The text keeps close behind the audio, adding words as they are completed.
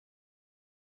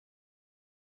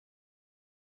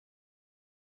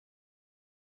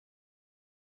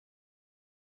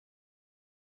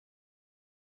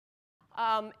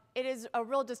It is a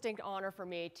real distinct honor for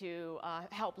me to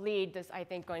help lead this, I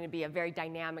think, going to be a very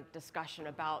dynamic discussion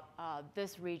about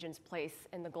this region's place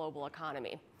in the global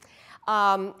economy.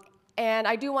 And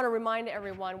I do want to remind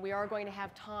everyone, we are going to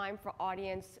have time for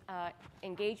audience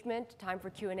engagement, time for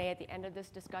Q&A at the end of this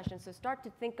discussion, so start to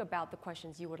think about the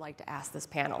questions you would like to ask this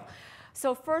panel.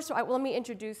 So first, let me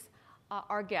introduce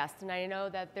our guests, and I know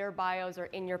that their bios are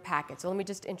in your packet, so let me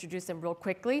just introduce them real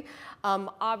quickly.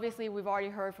 Obviously, we've already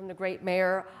heard from the great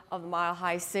mayor of the Mile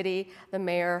High City, the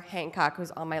Mayor Hancock,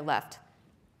 who's on my left.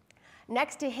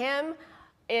 Next to him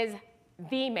is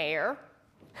the mayor,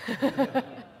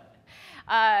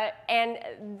 and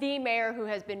the mayor who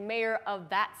has been mayor of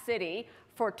that city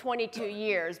for 22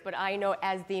 years, but I know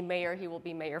as the mayor, he will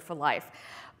be mayor for life.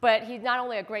 But he's not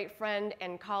only a great friend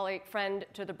and colleague, friend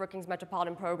to the Brookings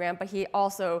Metropolitan Program, but he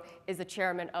also is the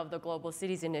chairman of the Global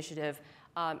Cities Initiative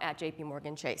at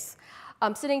JPMorgan Chase.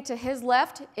 Sitting to his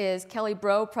left is Kelly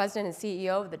Brough, president and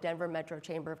CEO of the Denver Metro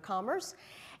Chamber of Commerce.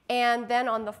 And then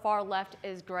on the far left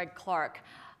is Greg Clark.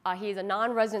 He's a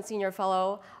non-resident senior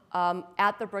fellow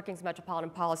at the Brookings Metropolitan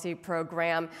Policy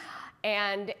Program.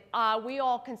 And we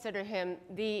all consider him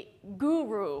the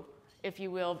guru, if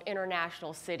you will, of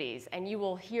international cities. And you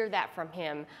will hear that from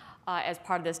him as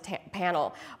part of this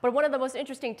panel. But one of the most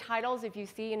interesting titles, if you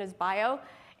see in his bio,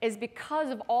 is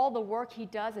because of all the work he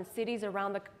does in cities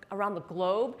around the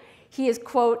globe, he is,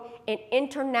 quote, an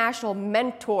international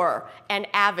mentor and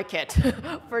advocate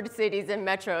for cities and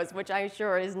metros, which I'm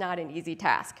sure is not an easy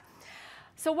task.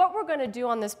 So what we're going to do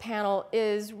on this panel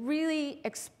is really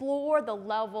explore the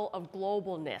level of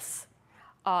globalness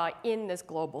in this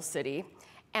global city,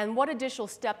 and what additional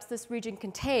steps this region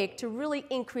can take to really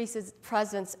increase its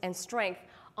presence and strength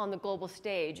on the global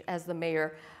stage, as the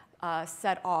mayor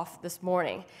set off this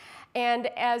morning. And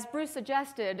as Bruce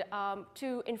suggested,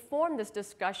 to inform this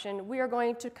discussion, we are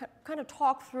going to kind of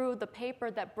talk through the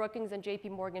paper that Brookings and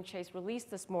JPMorgan Chase released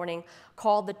this morning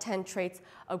called The 10 Traits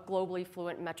of Globally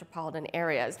Fluent Metropolitan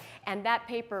Areas. And that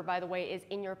paper, by the way, is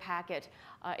in your packet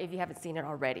if you haven't seen it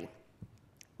already.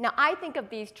 Now, I think of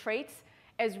these traits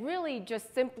as really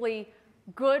just simply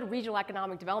good regional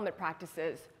economic development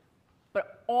practices,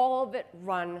 but all of it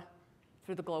run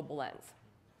through the global lens.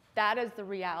 That is the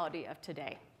reality of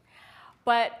today.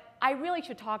 But I really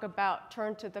should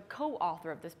turn to the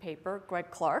co-author of this paper, Greg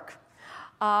Clark,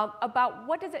 about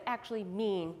what does it actually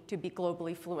mean to be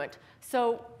globally fluent.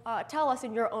 So tell us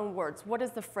in your own words, what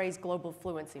does the phrase global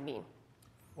fluency mean?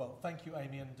 Well, thank you,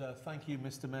 Amy, and thank you,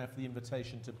 Mr. Mayor, for the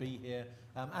invitation to be here.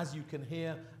 As you can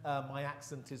hear, my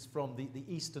accent is from the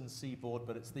eastern seaboard,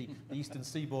 but it's the eastern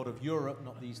seaboard of Europe,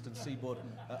 not the eastern seaboard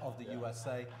of the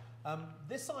USA.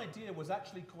 This idea was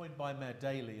actually coined by Mayor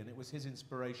Daley, and it was his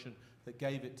inspiration that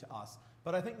gave it to us.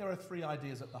 But I think there are three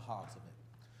ideas at the heart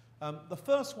of it. The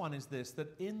first one is this,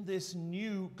 that in this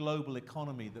new global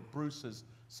economy that Bruce has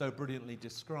so brilliantly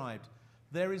described,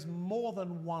 there is more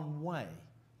than one way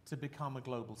to become a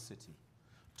global city.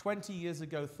 20 years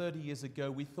ago, 30 years ago,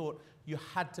 we thought you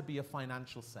had to be a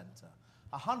financial center.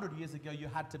 100 years ago, you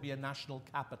had to be a national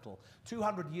capital.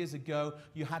 200 years ago,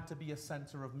 you had to be a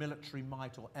center of military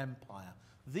might or empire.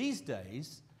 These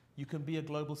days, you can be a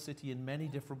global city in many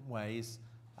different ways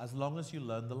as long as you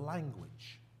learn the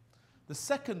language. The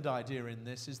second idea in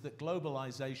this is that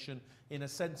globalization, in a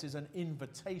sense, is an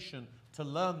invitation to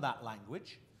learn that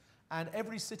language. And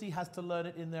every city has to learn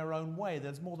it in their own way.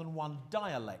 There's more than one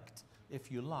dialect,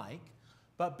 if you like.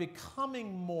 But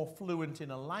becoming more fluent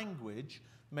in a language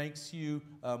makes you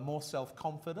more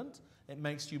self-confident. It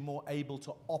makes you more able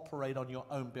to operate on your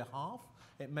own behalf.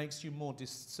 It makes you more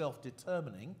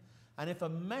self-determining. And if a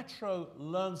metro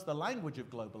learns the language of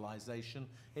globalization,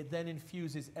 it then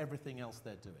infuses everything else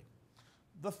they're doing.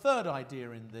 The third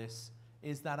idea in this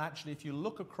is that actually if you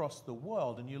look across the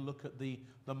world and you look at the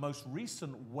most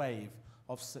recent wave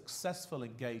of successful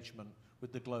engagement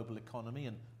with the global economy,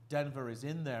 and Denver is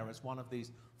in there as one of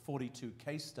these 42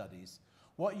 case studies,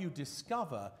 what you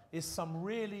discover is some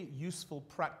really useful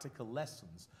practical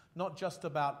lessons, not just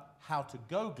about how to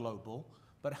go global,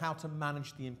 but how to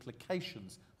manage the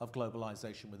implications of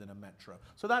globalization within a metro.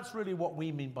 So that's really what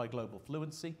we mean by global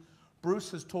fluency.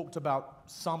 Bruce has talked about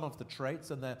some of the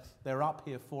traits, and they're up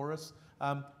here for us.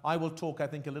 I will talk, I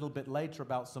think, a little bit later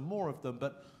about some more of them,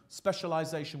 but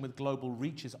specialization with global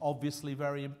reach is obviously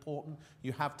very important.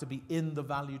 You have to be in the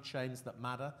value chains that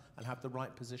matter and have the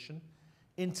right position.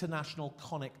 International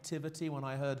connectivity, when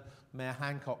I heard Mayor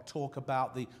Hancock talk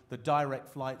about the direct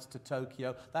flights to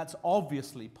Tokyo, that's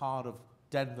obviously part of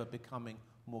Denver becoming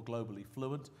more globally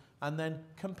fluent. And then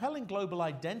compelling global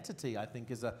identity, I think,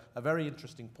 is a very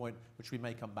interesting point, which we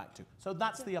may come back to. So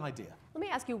that's the idea. Let me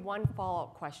ask you one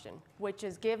follow-up question, which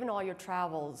is, given all your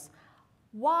travels,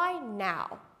 why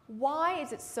now? Why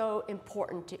is it so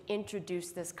important to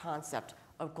introduce this concept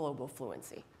of global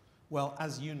fluency? Well,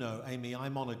 as you know, Amy,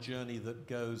 I'm on a journey that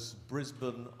goes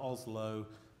Brisbane, Oslo,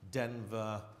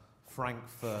 Denver,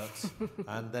 Frankfurt,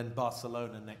 and then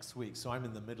Barcelona next week. So I'm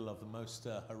in the middle of the most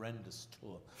horrendous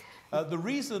tour. The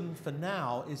reason for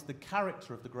now is the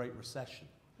character of the Great Recession.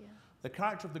 Yeah. The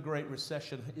character of the Great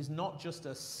Recession is not just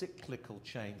a cyclical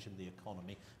change in the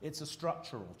economy, it's a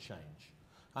structural change.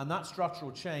 And that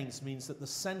structural change means that the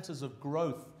centers of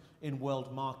growth in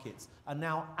world markets are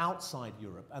now outside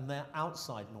Europe, and they're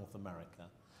outside North America.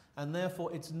 And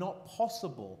therefore, it's not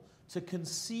possible to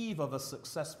conceive of a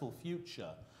successful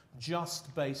future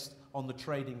just based on the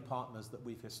trading partners that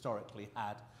we've historically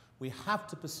had. We have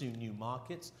to pursue new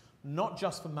markets, not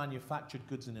just for manufactured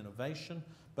goods and innovation,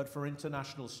 but for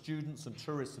international students and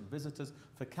tourists and visitors,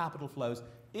 for capital flows.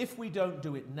 If we don't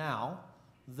do it now,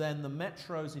 then the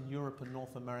metros in Europe and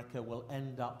North America will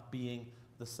end up being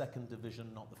the second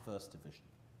division, not the first division.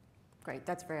 Great,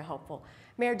 that's very helpful.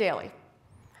 Mayor Daley,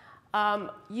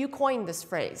 you coined this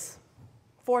phrase,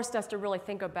 forced us to really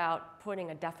think about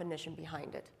putting a definition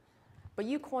behind it. But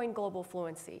you coined global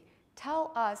fluency.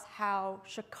 Tell us how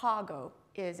Chicago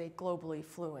is a globally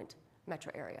fluent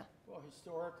metro area. Well,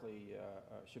 historically,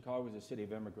 Chicago was a city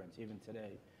of immigrants, even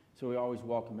today. So we always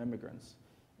welcome immigrants.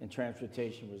 And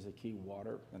transportation was the key: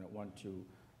 water, and it went to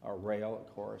rail,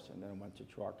 of course, and then it went to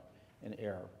truck and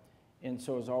air. And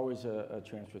so it was always a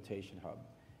transportation hub.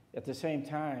 At the same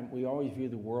time, we always view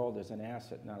the world as an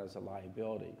asset, not as a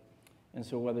liability. And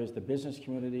so whether it's the business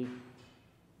community,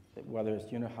 whether it's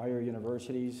higher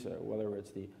universities, whether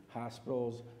it's the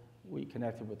hospitals, we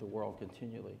connected with the world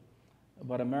continually.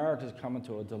 But America's coming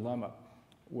to a dilemma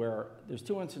where there's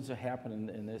two instances that happened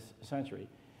in this century.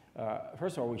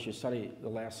 First of all, we should study the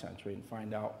last century and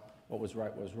find out what was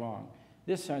right, what was wrong.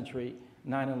 This century,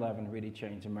 9/11 really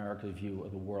changed America's view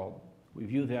of the world. We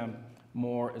view them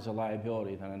more as a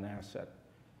liability than an asset.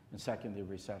 And second, the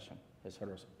recession has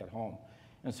hurt us at home.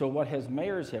 And so what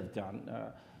mayors have done,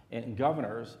 and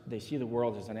governors, they see the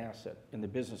world as an asset in the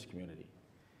business community.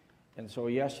 And so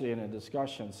yesterday in a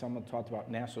discussion, someone talked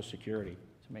about national security.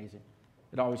 It's amazing.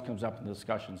 It always comes up in the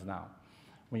discussions now.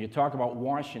 When you talk about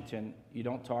Washington, you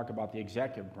don't talk about the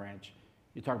executive branch,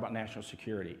 you talk about national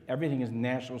security. Everything is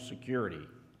national security.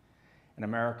 And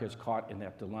America is caught in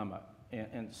that dilemma.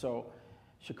 And so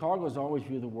Chicago has always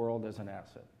viewed the world as an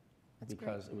asset. That's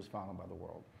because great. It was founded by the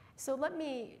world. So let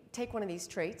me take one of these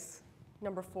traits,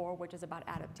 number 4, which is about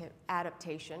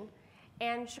adaptation.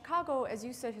 And Chicago, as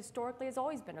you said, historically has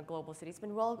always been a global city.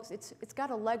 It's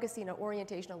got a legacy and an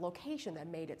orientation, a location that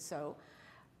made it so.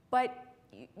 But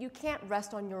you can't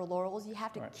rest on your laurels. You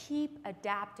have to keep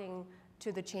adapting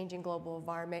to the changing global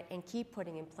environment and keep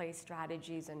putting in place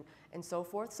strategies and so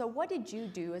forth. So what did you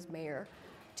do as mayor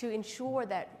to ensure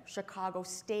that Chicago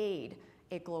stayed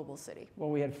a global city? Well,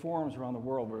 we had forums around the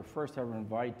world. We were first ever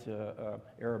invite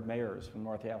Arab mayors from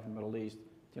North Africa and Middle East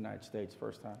to the United States,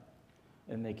 first time.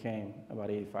 And they came, about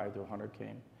 85 to 100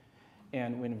 came.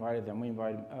 And we invited them. We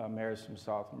invited mayors from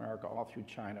South America, all through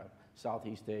China,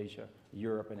 Southeast Asia,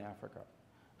 Europe, and Africa.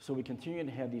 So we continue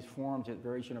to have these forums at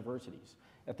various universities.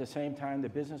 At the same time, the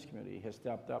business community has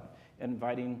stepped up,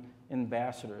 inviting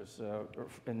ambassadors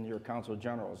and your consul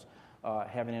generals,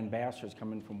 having ambassadors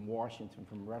come in from Washington,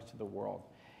 from the rest of the world,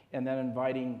 and then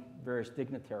inviting various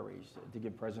dignitaries to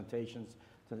give presentations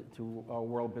to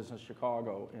World Business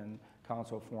Chicago and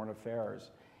Council of Foreign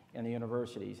Affairs and the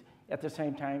universities. At the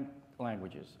same time,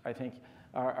 languages. I think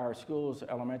our schools,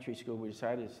 elementary school, we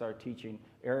decided to start teaching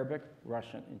Arabic,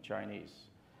 Russian, and Chinese.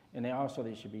 And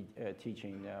they should be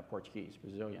teaching Portuguese,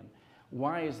 Brazilian.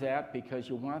 Why is that? Because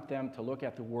you want them to look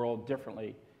at the world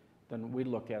differently than we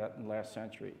look at it in the last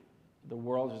century. The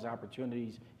world has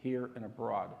opportunities here and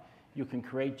abroad. You can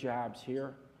create jobs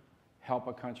here, help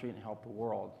a country, and help the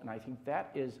world. And I think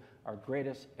that is our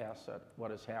greatest asset,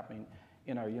 what is happening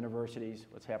in our universities,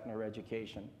 what's happening in our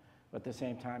education. But at the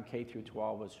same time, K through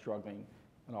 12 is struggling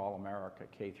in all America,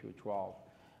 K through 12,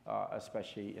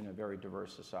 especially in a very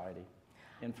diverse society.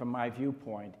 And from my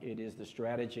viewpoint, it is the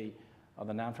strategy of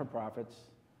the non-for-profits,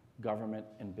 government,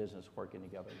 and business working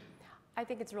together. I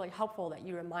think it's really helpful that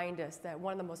you remind us that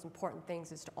one of the most important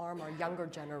things is to arm our younger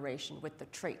generation with the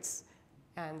traits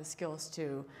and the skills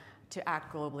to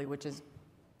act globally, which is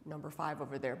number 5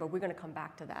 over there, but we're going to come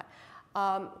back to that.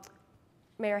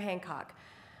 Mayor Hancock,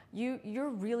 you're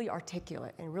really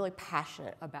articulate and really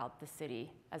passionate about the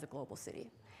city as a global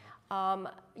city.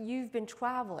 You've been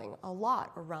traveling a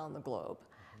lot around the globe.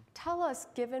 Tell us,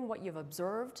 given what you've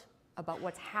observed about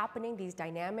what's happening, these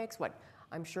dynamics, what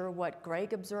I'm sure what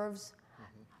Greg observes,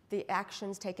 the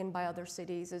actions taken by other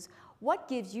cities, is what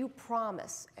gives you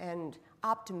promise and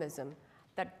optimism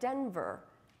that Denver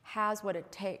has what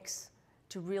it takes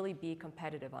to really be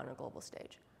competitive on a global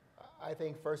stage? I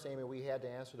think first, Amy, we had to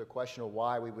answer the question of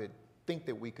why we would think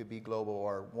that we could be global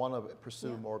or want to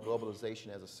pursue more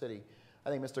globalization as a city. I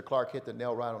think Mr. Clark hit the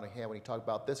nail right on the head when he talked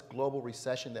about this global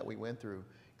recession that we went through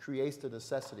creates the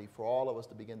necessity for all of us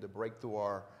to begin to break through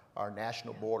our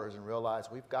national borders and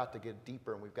realize we've got to get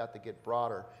deeper and we've got to get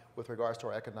broader with regards to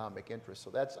our economic interests.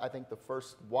 So that's, I think, the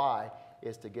first why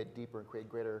is to get deeper and create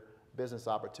greater business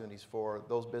opportunities for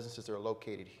those businesses that are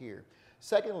located here.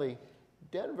 Secondly,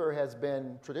 Denver has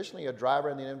been traditionally a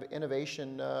driver in the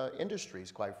innovation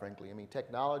industries, quite frankly. I mean,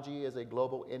 technology is a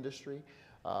global industry.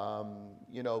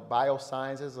 You know,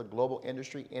 bioscience is a global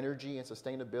industry. Energy and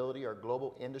sustainability are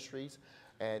global industries.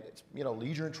 And, you know,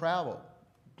 leisure and travel,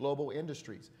 global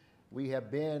industries. We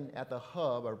have been at the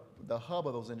hub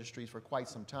of those industries for quite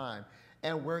some time.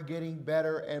 And we're getting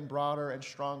better and broader and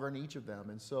stronger in each of them.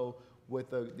 And so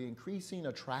with the increasing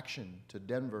attraction to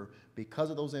Denver because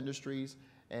of those industries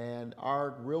and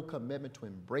our real commitment to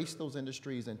embrace those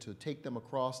industries and to take them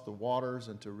across the waters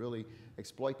and to really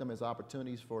exploit them as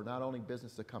opportunities for not only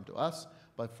business to come to us,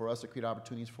 but for us to create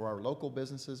opportunities for our local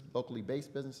businesses, locally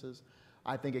based businesses,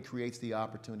 I think it creates the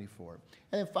opportunity for it.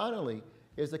 And then finally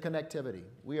is the connectivity.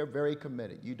 We are very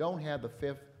committed. You don't have the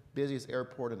 5th busiest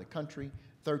airport in the country,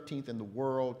 13th in the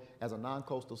world as a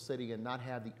non-coastal city and not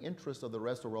have the interest of the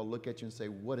rest of the world look at you and say,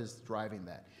 what is driving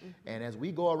that? And as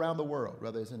we go around the world,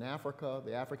 whether it's in Africa,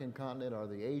 the African continent, or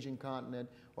the Asian continent,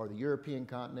 or the European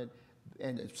continent,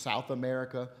 and South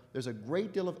America, there's a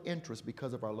great deal of interest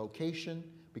because of our location,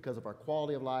 because of our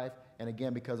quality of life, and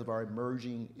again, because of our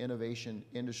emerging innovation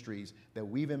industries that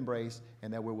we've embraced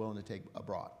and that we're willing to take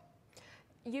abroad.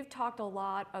 You've talked a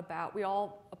lot about, we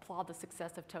all applaud the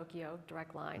success of Tokyo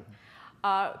Direct Line.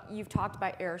 You've talked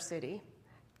about Air City.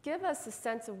 Give us a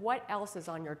sense of what else is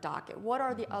on your docket. What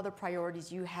are the other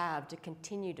priorities you have to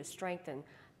continue to strengthen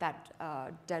that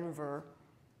Denver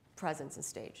presence and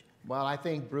stage? Well, I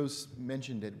think Bruce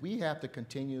mentioned it. We have to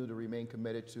continue to remain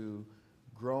committed to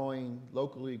growing,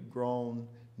 locally grown,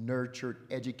 nurtured,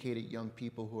 educated young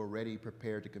people who are ready,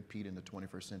 prepared to compete in the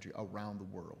 21st century around the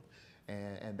world.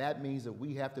 And that means that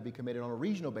we have to be committed on a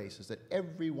regional basis, that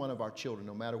every one of our children,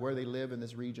 no matter where they live in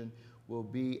this region, will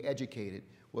be educated,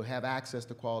 will have access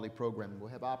to quality programming, will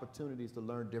have opportunities to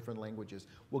learn different languages,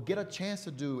 will get a chance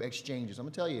to do exchanges. I'm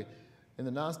going to tell you, in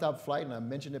the nonstop flight, and I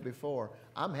mentioned it before,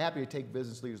 I'm happy to take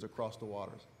business leaders across the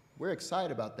waters. We're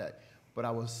excited about that. But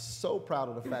I was so proud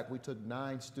of the fact we took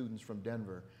 9 students from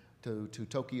Denver to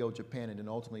Tokyo, Japan, and then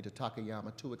ultimately to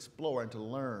Takayama to explore and to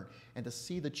learn and to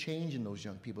see the change in those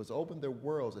young people. It's opened their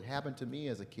worlds. It happened to me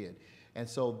as a kid. And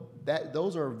so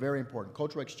those are very important,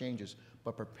 cultural exchanges,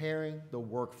 but preparing the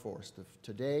workforce, the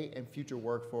today and future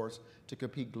workforce to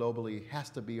compete globally has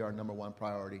to be our #1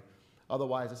 priority.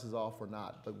 Otherwise, this is all for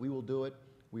naught. But we will do it.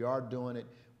 We are doing it.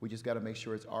 We just got to make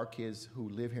sure it's our kids who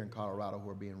live here in Colorado who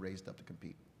are being raised up to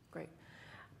compete. Great.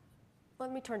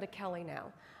 Let me turn to Kelly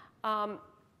now.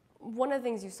 One of the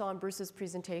things you saw in Bruce's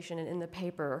presentation and in the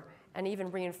paper, and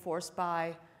even reinforced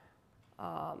by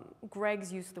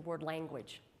Greg's use of the word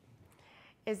language,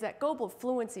 is that global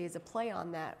fluency is a play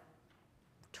on that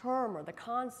term or the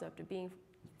concept of being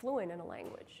fluent in a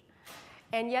language.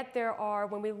 And yet there are,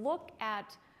 when we look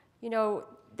at, you know,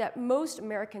 that most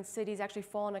American cities actually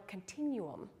fall on a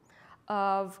continuum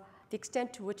of the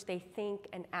extent to which they think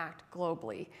and act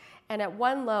globally. And at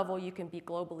one level, you can be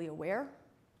globally aware.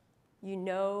 You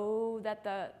know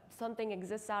that something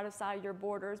exists outside your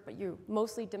borders, but you're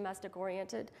mostly domestic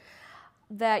oriented.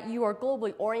 That you are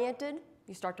globally oriented.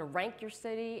 You start to rank your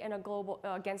city in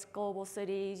against global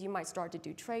cities. You might start to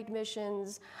do trade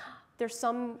missions. There's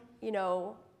some, you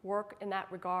know, work in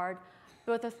that regard.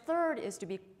 But the third is to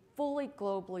be fully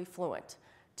globally fluent.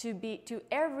 To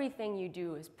everything you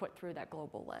do is put through that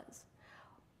global lens.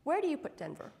 Where do you put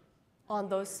Denver on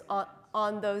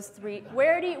those three?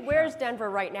 Where's Denver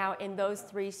right now in those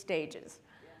 3 stages?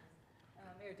 Yeah.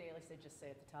 Mayor Daley said just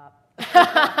say at the top.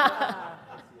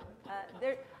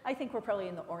 I think we're probably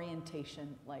in the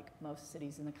orientation like most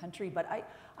cities in the country, but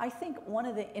I think one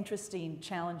of the interesting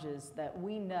challenges that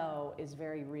we know is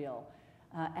very real.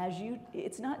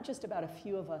 It's not just about a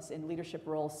few of us in leadership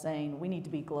roles saying we need to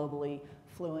be globally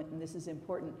fluent and this is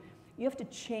important. You have to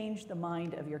change the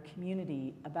mind of your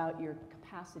community about your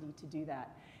capacity to do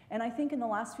that. And I think in the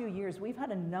last few years, we've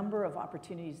had a number of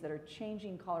opportunities that are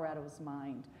changing Colorado's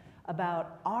mind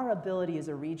about our ability as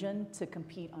a region to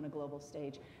compete on a global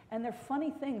stage. And they're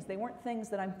funny things. They weren't things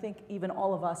that I think even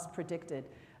all of us predicted.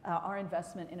 Our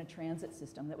investment in a transit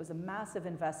system that was a massive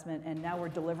investment, and now we're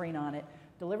delivering on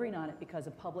it because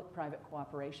of public-private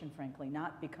cooperation, frankly,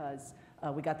 not because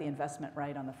we got the investment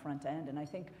right on the front end. And I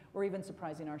think we're even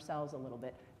surprising ourselves a little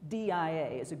bit. DIA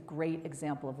is a great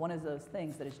example of one of those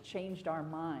things that has changed our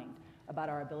mind about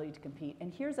our ability to compete.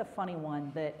 And here's a funny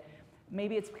one that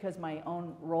maybe it's because my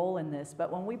own role in this,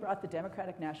 but when we brought the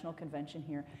Democratic National Convention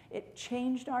here, it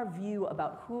changed our view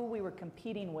about who we were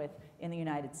competing with in the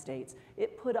United States.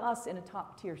 It put us in a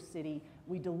top-tier city.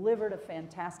 We delivered a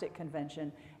fantastic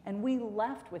convention, and we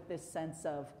left with this sense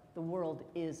of the world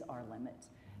is our limit,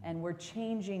 and we're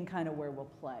changing kind of where we'll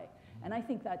play. And I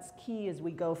think that's key as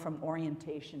we go from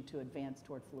orientation to advance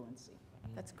toward fluency.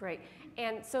 That's great.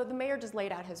 And so the mayor just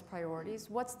laid out his priorities.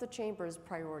 What's the chamber's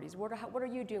priorities? What are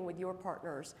you doing with your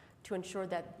partners to ensure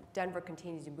that Denver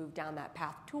continues to move down that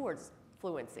path towards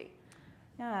fluency?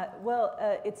 Yeah, well,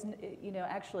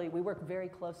 actually, we work very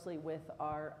closely with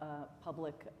our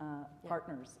public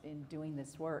partners in doing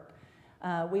this work.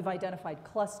 We've identified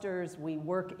clusters. We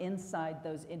work inside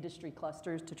those industry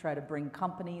clusters to try to bring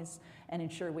companies and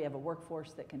ensure we have a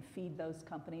workforce that can feed those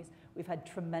companies. We've had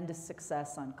tremendous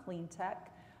success on clean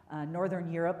tech. Northern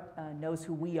Europe knows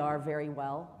who we are very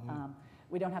well.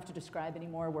 We don't have to describe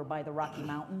anymore. We're by the Rocky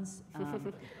Mountains.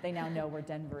 They now know where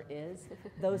Denver is.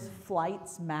 Those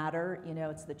flights matter. You know,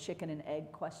 it's the chicken and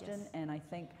egg question. Yes. And I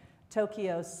think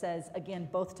Tokyo says, again,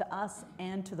 both to us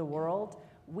and to the world,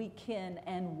 we can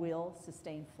and will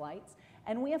sustain flights.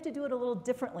 And we have to do it a little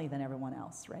differently than everyone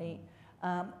else, right?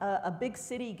 A big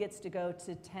city gets to go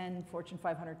to 10 Fortune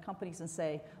 500 companies and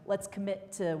say, let's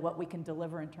commit to what we can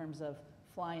deliver in terms of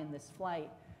flying this flight.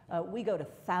 We go to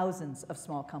thousands of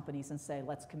small companies and say,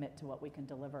 let's commit to what we can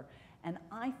deliver. And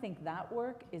I think that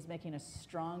work is making us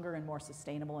stronger and more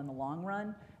sustainable in the long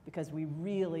run because we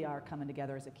really are coming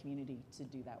together as a community to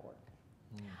do that work.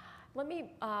 Let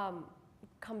me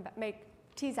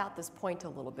tease out this point a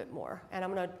little bit more, and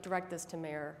I'm going to direct this to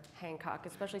Mayor Hancock,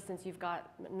 especially since you've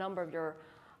got a number of your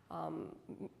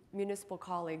municipal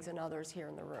colleagues and others here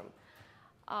in the room.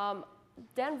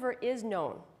 Denver is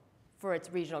known for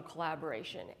its regional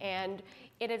collaboration, and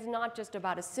it is not just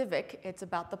about a civic, it's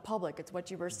about the public. It's what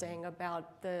you were saying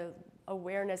about the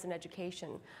awareness and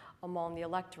education among the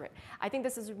electorate. I think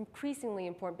this is increasingly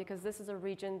important because this is a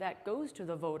region that goes to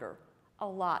the voter a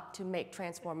lot to make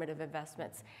transformative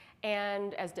investments,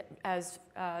 and as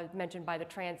mentioned by the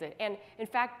transit. And in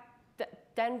fact,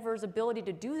 Denver's ability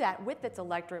to do that with its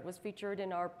electorate was featured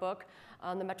in our book,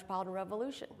 The Metropolitan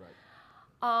Revolution.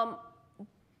 Right.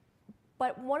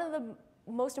 But one of the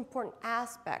most important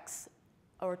aspects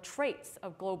or traits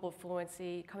of global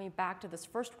fluency, coming back to this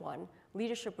first one,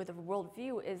 leadership with a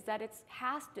worldview, is that it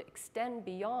has to extend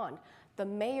beyond the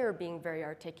mayor being very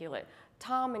articulate,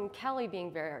 Tom and Kelly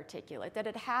being very articulate, that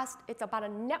it's about a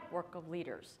network of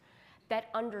leaders that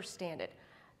understand it.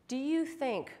 Do you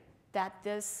think that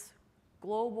this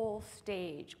global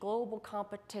stage, global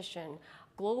competition,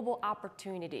 global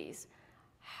opportunities,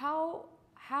 how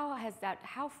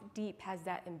deep has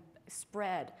that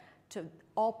spread to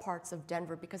all parts of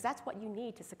Denver? Because that's what you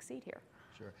need to succeed here.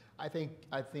 Sure. I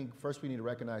think first we need to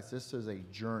recognize this is a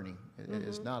journey.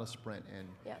 It's not a sprint. And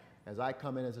as I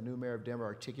come in as a new mayor of Denver,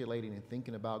 articulating and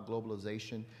thinking about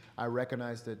globalization, I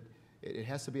recognize that it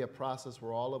has to be a process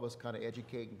where all of us kind of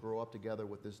educate and grow up together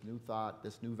with this new thought,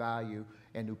 this new value,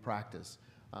 and new practice.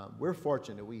 We're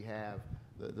fortunate that we have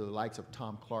the likes of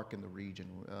Tom Clark in the region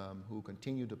who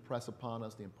continue to press upon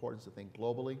us the importance to think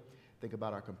globally, think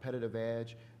about our competitive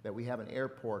edge, that we have an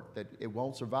airport that it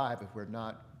won't survive if we're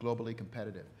not globally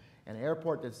competitive. An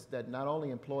airport that not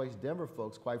only employs Denver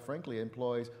folks, quite frankly, it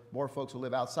employs more folks who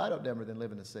live outside of Denver than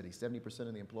live in the city. 70%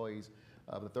 of the employees,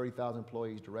 of the 30,000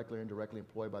 employees directly or indirectly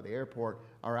employed by the airport,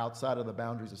 are outside of the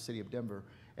boundaries of the city of Denver.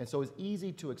 And so it's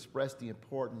easy to express the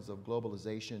importance of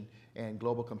globalization and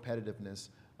global competitiveness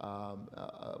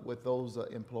with those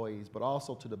employees, but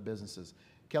also to the businesses.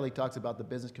 Kelly talks about the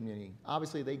business community.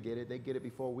 Obviously, they get it. They get it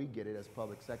before we get it as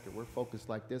public sector. We're focused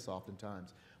like this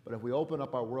oftentimes. But if we open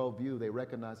up our worldview, they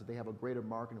recognize that they have a greater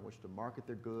market in which to market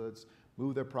their goods,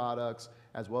 move their products,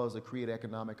 as well as to create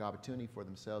economic opportunity for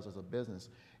themselves as a business.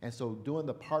 And so doing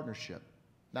the partnership,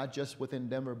 not just within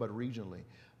Denver, but regionally,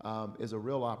 is a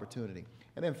real opportunity.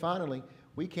 And then finally,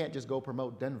 we can't just go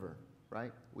promote Denver,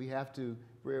 right? We have to,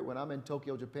 when I'm in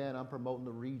Tokyo, Japan, I'm promoting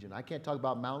the region. I can't talk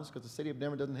about mountains because the city of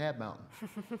Denver doesn't have mountains.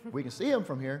 We can see them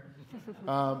from here.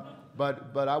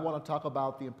 But I want to talk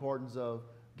about the importance of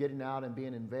getting out and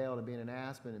being in Vail and being in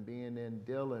Aspen and being in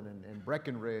Dillon and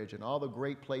Breckenridge and all the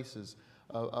great places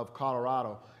of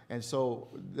Colorado. And so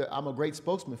I'm a great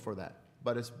spokesman for that.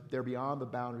 But they're beyond the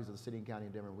boundaries of the city and county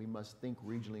of Denver. We must think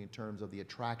regionally in terms of the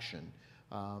attraction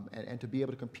and to be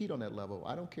able to compete on that level.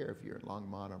 I don't care if you're in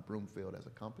Longmont or Broomfield as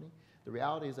a company. The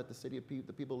reality is that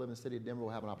the people who live in the city of Denver will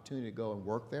have an opportunity to go and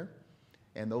work there.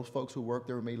 And those folks who work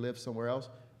there or may live somewhere else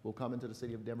will come into the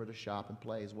city of Denver to shop and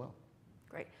play as well.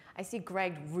 Great. I see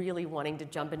Greg really wanting to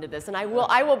jump into this, and I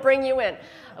will bring you in.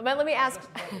 But let me ask,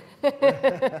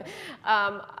 well,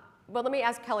 let me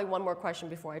ask Kelly one more question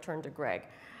before I turn to Greg,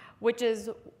 which is,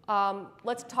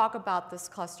 let's talk about this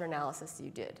cluster analysis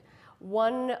you did.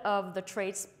 One of the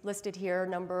traits listed here,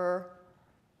 number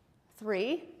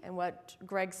 3, and what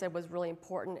Greg said was really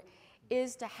important,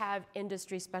 is to have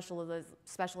industry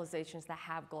specializations that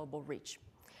have global reach.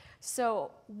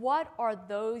 So what are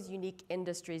those unique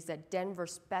industries that Denver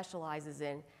specializes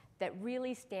in that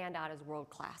really stand out as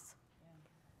world-class?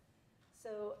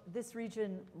 So this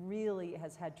region really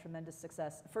has had tremendous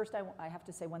success. First, I have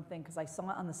to say one thing, because I saw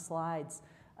on the slides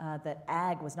that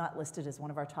ag was not listed as one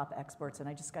of our top exports, and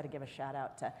I just got to give a shout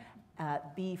out to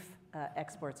beef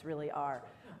exports really are.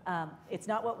 It's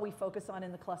not what we focus on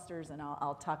in the clusters, and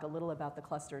I'll talk a little about the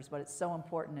clusters, but it's so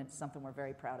important and it's something we're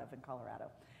very proud of in Colorado.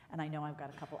 And I know I've got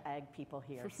a couple ag people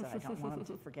here, so I don't want them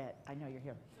to forget. I know you're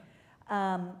here.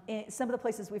 Some of the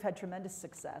places we've had tremendous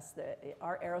success.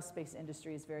 Our aerospace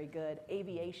industry is very good.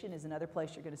 Aviation is another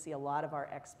place you're going to see a lot of our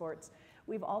exports.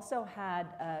 We've also had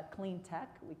clean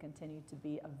tech. We continue to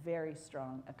be a very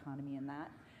strong economy in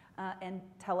that. And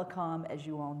telecom, as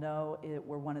you all know,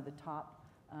 we're one of the top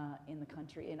in the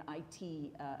country, in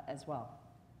IT as well.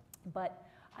 But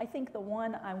I think the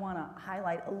one I want to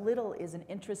highlight a little is an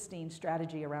interesting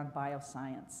strategy around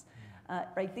bioscience.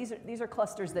 Right, these are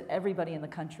clusters that everybody in the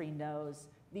country knows.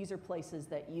 These are places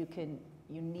that you can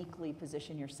uniquely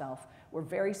position yourself. We're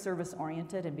very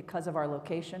service-oriented, and because of our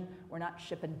location, we're not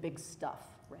shipping big stuff,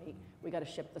 right? We got to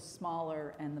ship the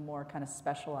smaller and the more kind of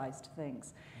specialized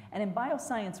things. And in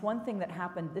bioscience, one thing that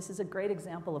happened, this is a great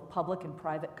example of public and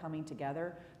private coming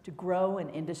together to grow an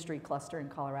industry cluster in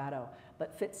Colorado.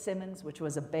 But Fitzsimmons, which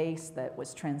was a base that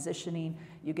was transitioning,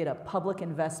 you get a public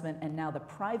investment, and now the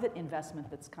private investment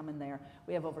that's coming there.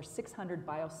 We have over 600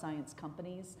 bioscience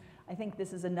companies. I think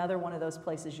this is another one of those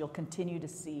places you'll continue to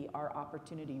see our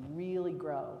opportunity really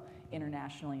grow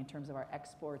internationally in terms of our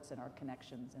exports and our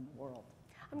connections in the world.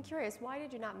 I'm curious, why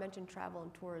did you not mention travel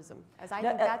and tourism? As I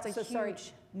think that's a huge... Sorry,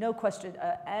 no question.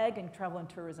 Ag and travel and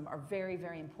tourism are very,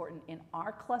 very important. In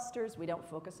our clusters, we don't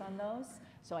focus on those,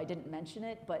 so I didn't mention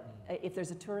it. But if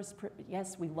there's a tourist,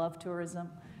 yes, we love tourism.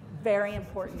 Very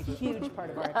important, a huge part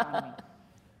of our economy.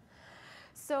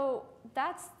 So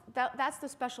that's the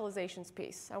specializations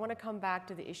piece. I want to come back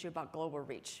to the issue about global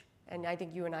reach. And I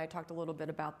think you and I talked a little bit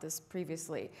about this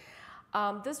previously.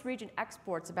 This region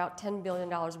exports about $10 billion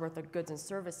worth of goods and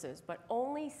services, but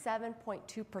only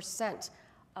 7.2%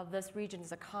 of this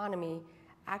region's economy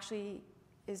actually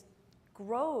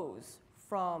grows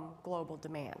from global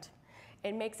demand.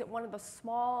 It makes it one of the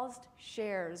smallest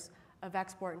shares of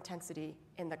export intensity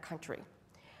in the country.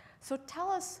 So tell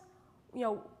us,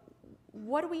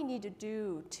 what do we need to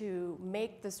do to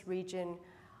make this region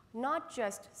not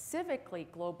just civically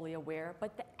globally aware,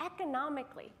 but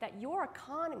economically, that your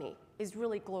economy is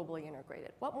really globally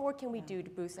integrated? What more can we do to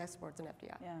boost exports and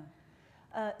FDI?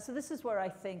 Yeah. So this is where I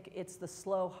think it's the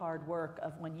slow, hard work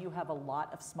of when you have a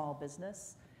lot of small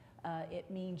business.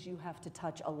 It means you have to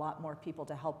touch a lot more people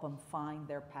to help them find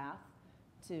their path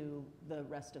to the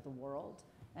rest of the world.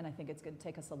 And I think it's going to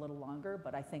take us a little longer,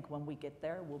 but I think when we get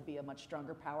there, we'll be a much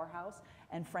stronger powerhouse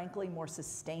and frankly more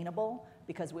sustainable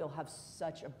because we'll have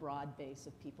such a broad base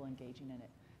of people engaging in it.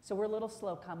 So we're a little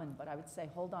slow coming, but I would say,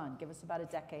 hold on, give us about a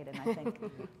decade, and I think,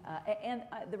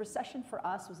 the recession for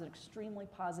us was an extremely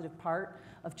positive part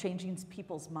of changing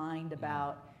people's mind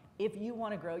about if you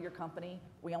want to grow your company,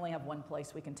 we only have one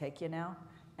place we can take you now,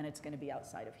 and it's going to be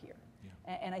outside of here.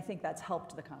 Yeah. And I think that's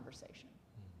helped the conversation.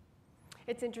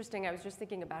 It's interesting. I was just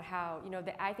thinking about how,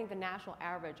 I think the national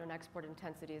average on export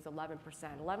intensity is 11%.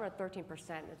 11 or 13%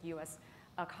 of the U.S.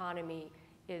 economy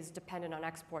is dependent on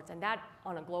exports, and that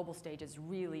on a global stage is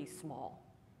really small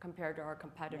compared to our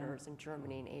competitors in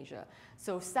Germany and Asia.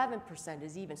 So 7%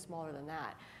 is even smaller than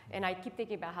that. And I keep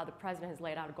thinking about how the president has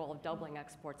laid out a goal of doubling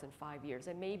exports in 5 years.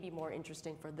 It may be more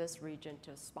interesting for this region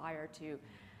to aspire to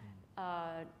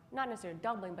not necessarily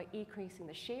doubling, but increasing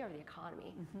the share of the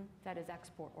economy that is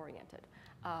export-oriented.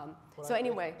 So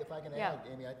anyway. If I can add,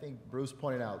 Amy, I think Bruce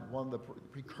pointed out one of the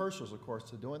precursors, of course,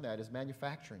 to doing that is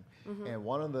manufacturing. And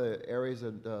one of the areas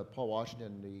that Paul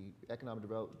Washington, the Economic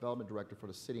Development Director for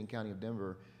the City and County of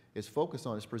Denver, is focused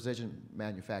on is precision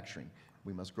manufacturing.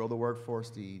 We must grow the workforce,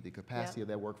 the capacity of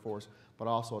that workforce, but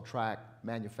also attract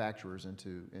manufacturers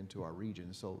into our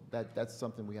region. So that's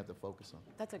something we have to focus on.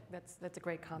 That's a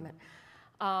great comment.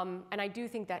 And I do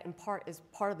think that in part is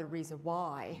part of the reason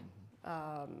why,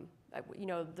 you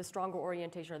know, the stronger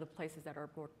orientation are the places that are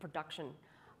more production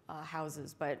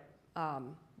houses, but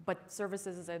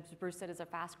services, as Bruce said, is a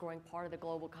fast-growing part of the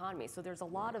global economy. So there's a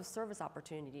lot of service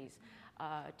opportunities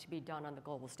to be done on the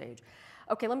global stage.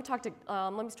 Okay, let me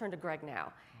turn to Greg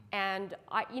now. And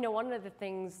you know, one of the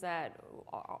things that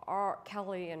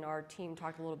Kelly and our team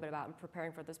talked a little bit about in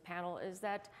preparing for this panel is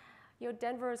that, you know,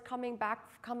 Denver is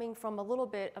coming from a little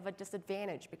bit of a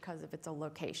disadvantage because of its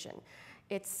location.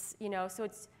 It's, you know, so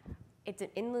it's an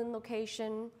inland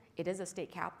location. It is a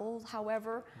state capital,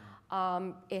 however.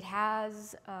 It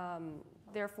has,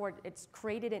 therefore, it's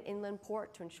created an inland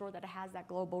port to ensure that it has that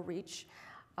global reach.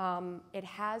 It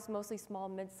has mostly small,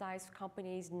 mid-sized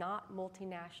companies, not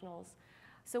multinationals.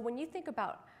 So when you think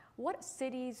about what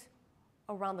cities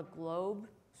around the globe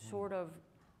sort of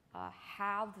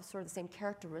have the same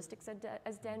characteristics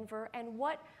as Denver, and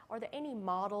what are there any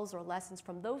models or lessons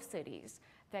from those cities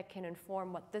that can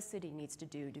inform what this city needs to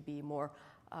do to be more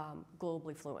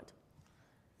globally fluent?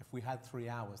 If we had 3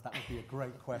 hours, that would be a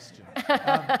great question.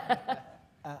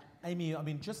 Amy, I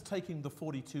mean, just taking the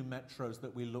 42 metros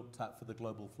that we looked at for the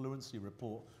Global Fluency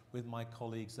Report with my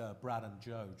colleagues Brad and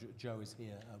Joe. Joe is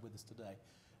here with us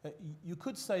today. You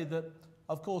could say that,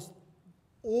 of course,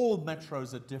 all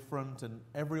metros are different and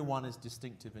everyone is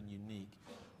distinctive and unique.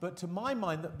 But to my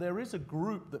mind, that there is a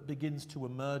group that begins to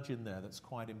emerge in there that's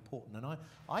quite important. And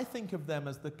I think of them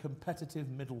as the competitive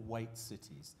middleweight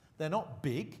cities. They're not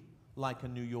big, like a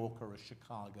New York or a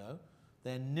Chicago.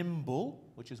 They're nimble,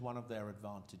 which is one of their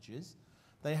advantages.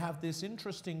 They have this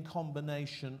interesting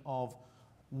combination of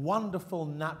wonderful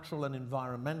natural and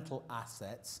environmental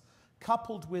assets,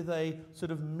 coupled with a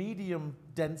sort of medium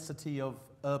density of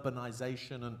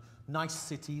urbanization and nice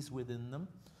cities within them.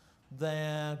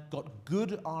 They've got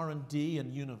good R&D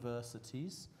and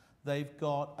universities. They've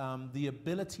got the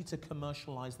ability to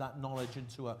commercialize that knowledge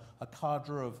into a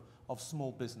cadre of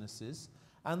small businesses.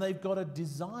 And they've got a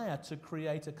desire to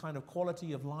create a kind of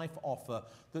quality of life offer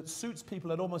that suits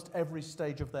people at almost every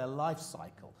stage of their life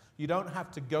cycle. You don't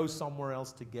have to go somewhere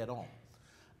else to get on.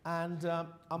 And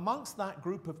amongst that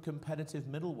group of competitive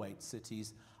middleweight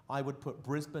cities, I would put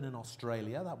Brisbane in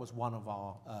Australia. That was one of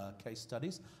our case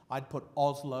studies. I'd put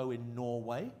Oslo in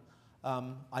Norway.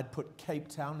 I'd put Cape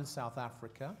Town in South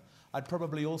Africa. I'd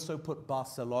probably also put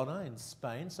Barcelona in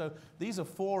Spain. So these are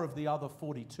 4 of the other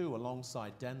 42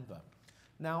 alongside Denver.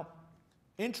 Now,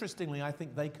 interestingly, I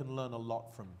think they can learn a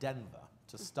lot from Denver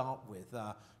to start with.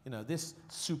 You know, this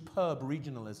superb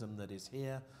regionalism that is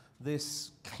here,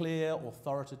 this clear,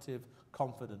 authoritative,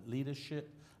 confident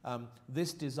leadership,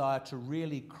 this desire to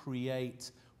really create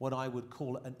what I would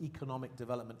call an economic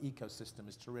development ecosystem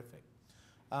is terrific.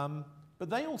 But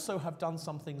they also have done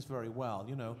some things very well.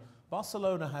 You know,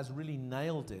 Barcelona has really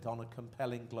nailed it on a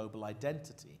compelling global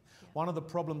identity. Yeah. One of the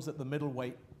problems that the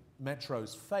middleweight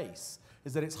metros face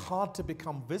is that it's hard to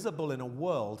become visible in a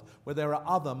world where there are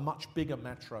other much bigger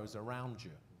metros around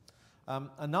you.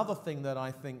 Another thing that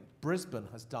I think Brisbane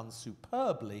has done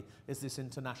superbly is this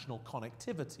international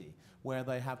connectivity, where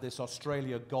they have this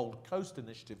Australia Gold Coast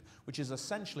initiative, which is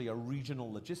essentially a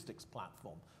regional logistics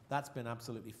platform. That's been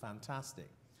absolutely fantastic.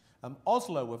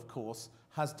 Oslo, of course,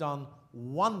 has done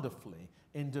wonderfully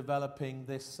in developing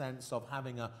this sense of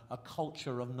having a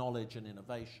culture of knowledge and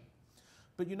innovation.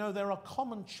 But you know, there are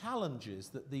common challenges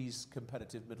that these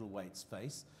competitive middleweights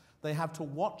face. They have to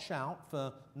watch out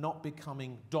for not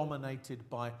becoming dominated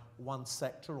by one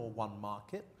sector or one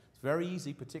market. It's very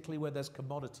easy, particularly where there's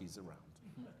commodities around.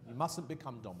 You mustn't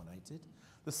become dominated.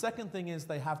 The second thing is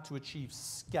they have to achieve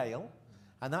scale,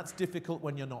 and that's difficult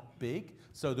when you're not big,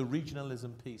 so the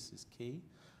regionalism piece is key.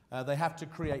 They have to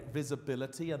create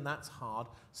visibility, and that's hard.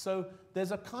 So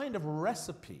there's a kind of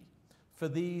recipe for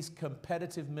these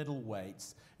competitive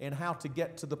middleweights in how to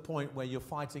get to the point where you're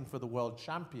fighting for the world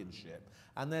championship.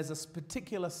 And there's a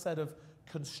particular set of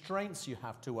constraints you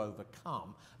have to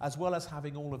overcome, as well as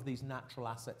having all of these natural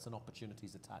assets and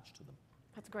opportunities attached to them.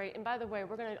 That's great. And by the way,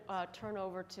 we're going to turn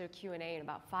over to Q&A in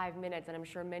about 5 minutes, and I'm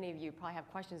sure many of you probably have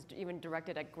questions even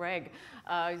directed at Greg,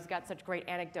 who's got such great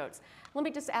anecdotes. Let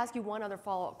me just ask you one other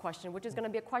follow-up question, which is going to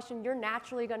be a question you're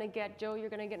naturally going to get, Joe, you're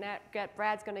going to get,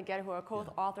 Brad's going to get, who are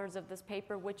co-authors of this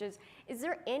paper, which is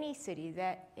there any city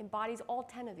that embodies all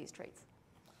 10 of these traits?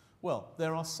 Well,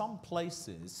 there are some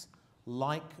places,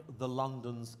 like the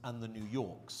Londons and the New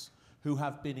Yorks, who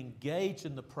have been engaged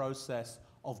in the process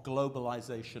of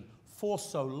globalization for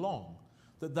so long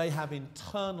that they have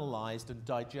internalized and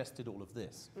digested all of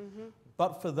this.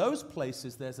 But for those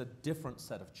places, there's a different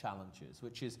set of challenges,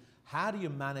 which is how do you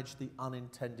manage the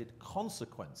unintended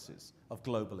consequences of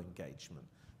global engagement,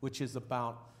 which is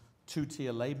about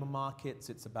two-tier labor markets,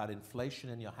 it's about inflation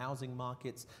in your housing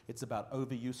markets, it's about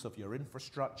overuse of your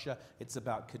infrastructure, it's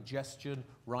about congestion,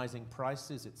 rising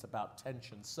prices, it's about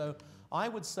tension. So I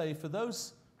would say for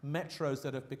those metros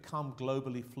that have become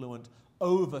globally fluent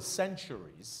over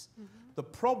centuries, the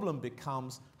problem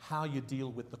becomes how you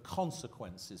deal with the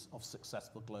consequences of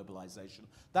successful globalization.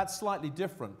 That's slightly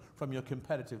different from your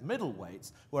competitive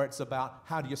middleweights, where it's about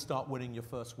how do you start winning your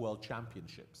first world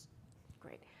championships.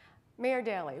 Great. Mayor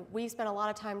Daley, we spent a lot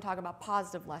of time talking about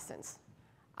positive lessons.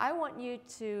 I want you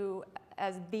to,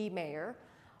 as the mayor,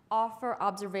 offer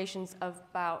observations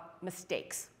about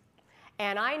mistakes.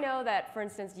 And I know that, for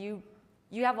instance, you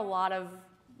have a lot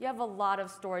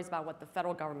of stories about what the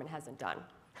federal government hasn't done.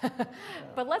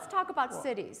 But let's talk about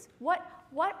cities. What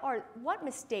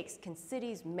mistakes can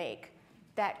cities make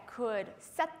that could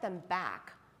set them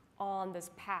back on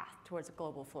this path towards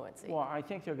global fluency? Well, I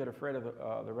think they'll get afraid of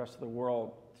the rest of the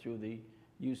world through the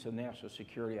use of national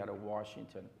security out of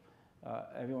Washington.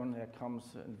 Everyone that comes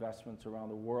to investments around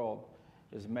the world,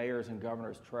 as mayors and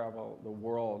governors travel the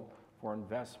world for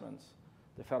investments,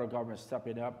 the federal government is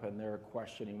stepping up and they're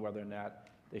questioning whether or not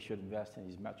they should invest in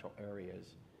these metro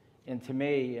areas. And to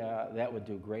me, that would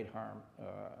do great harm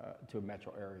to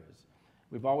metro areas.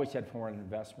 We've always had foreign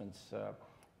investments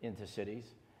into cities,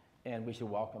 and we should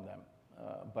welcome them.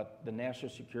 But the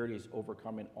national security is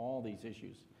overcoming all these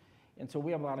issues. And so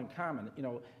we have a lot in common. You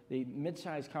know, the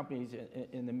mid-sized companies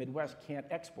in the Midwest can't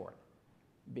export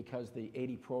because the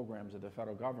 80 programs of the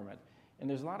federal government. And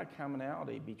there's a lot of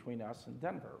commonality between us and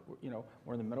Denver. You know,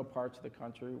 we're in the middle parts of the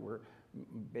country. We're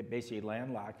basically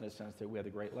landlocked in the sense that we have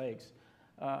the Great Lakes.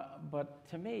 But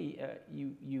to me,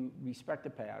 you respect the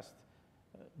past.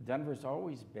 Denver's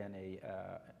always been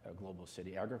a global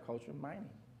city, agriculture, mining,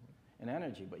 and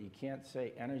energy. But you can't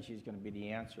say energy is going to be the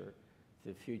answer to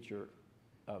the future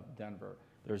of Denver.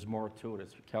 There's more to it,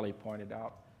 as Kelly pointed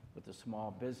out, with the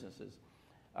small businesses.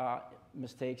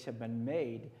 Mistakes have been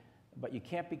made, but you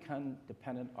can't become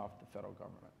dependent off the federal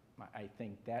government. I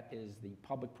think that is the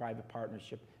public-private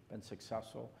partnership been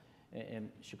successful in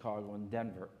Chicago and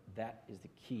Denver. That is the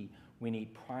key. We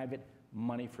need private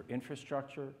money for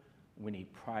infrastructure. We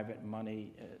need private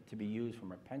money to be used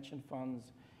from our pension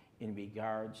funds in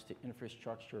regards to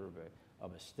infrastructure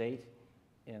of a state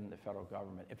and the federal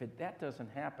government. If that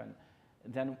doesn't happen,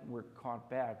 then we're caught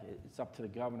back. It's up to the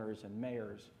governors and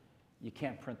mayors. You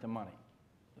can't print the money.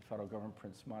 The federal government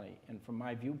prints money. And from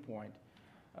my viewpoint,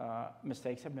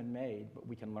 mistakes have been made, but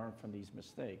we can learn from these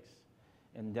mistakes.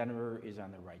 And Denver is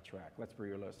on the right track. Let's be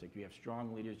realistic. You have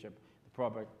strong leadership, the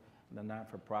public, the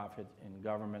not-for-profit, and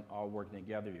government all working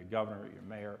together. Your governor, your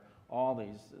mayor, all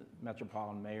these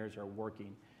metropolitan mayors are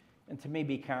working. And to me,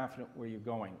 be confident where you're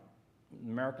going.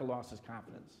 America lost its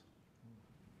confidence.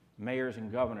 Mayors and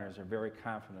governors are very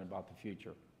confident about the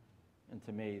future. And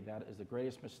to me, that is the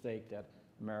greatest mistake that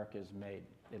America has made.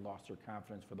 They lost their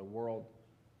confidence for the world.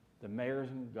 The mayors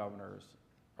and governors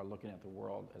are looking at the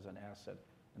world as an asset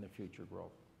in the future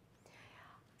growth.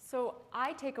 So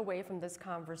I take away from this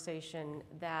conversation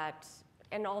that,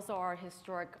 and also our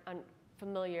historic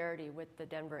familiarity with the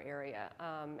Denver area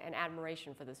and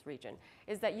admiration for this region,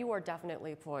 is that you are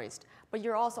definitely poised, but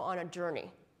you're also on a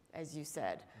journey, as you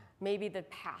said. Maybe the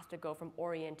path to go from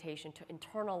orientation to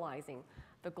internalizing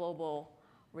the global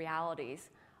realities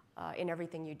in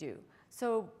everything you do.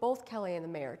 So both Kelly and the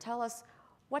mayor, tell us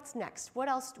what's next? What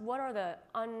else? What are the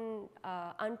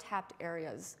untapped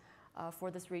areas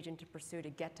for this region to pursue to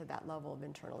get to that level of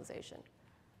internalization?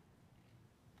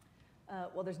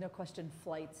 Well, there's no question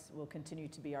flights will continue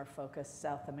to be our focus.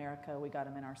 South America, we got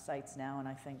them in our sights now, and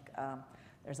I think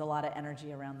there's a lot of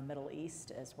energy around the Middle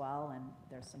East as well, and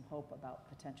there's some hope about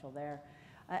potential there.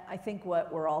 I think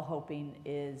what we're all hoping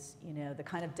is, you know, the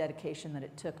kind of dedication that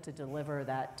it took to deliver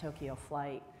that Tokyo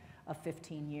flight of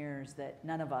 15 years, that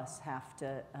none of us have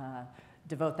to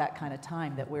devote that kind of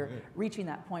time, that we're reaching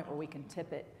that point where we can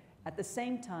tip it. At the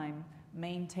same time,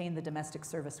 maintain the domestic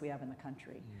service we have in the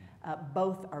country.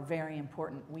 Both are very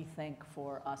important, we think,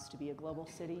 for us to be a global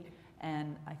city,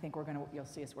 and I think you'll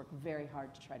see us work very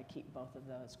hard to try to keep both of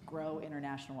those, grow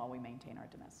international while we maintain our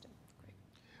domestic.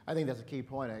 I think that's a key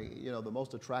point. You know, the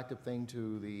most attractive thing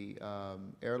to the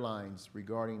airlines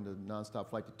regarding the nonstop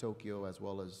flight to Tokyo as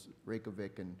well as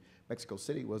Reykjavik and Mexico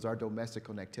City was our domestic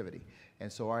connectivity.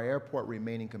 And so our airport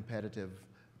remaining competitive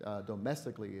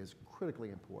domestically is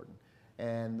critically important.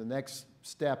 And the next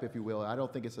step, if you will, I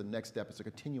don't think it's a next step, it's a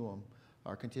continuum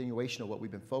our continuation of what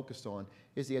we've been focused on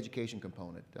is the education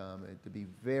component. To be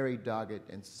very dogged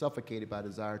and suffocated by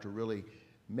desire to really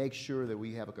make sure that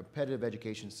we have a competitive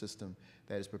education system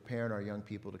that is preparing our young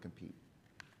people to compete.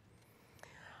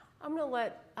 I'm going to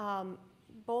let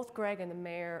both Greg and the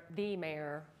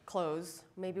mayor close,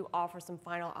 maybe offer some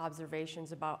final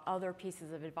observations about other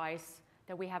pieces of advice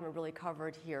that we haven't really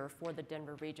covered here for the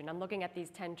Denver region. I'm looking at these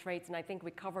 10 traits, and I think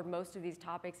we covered most of these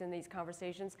topics in these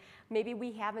conversations. Maybe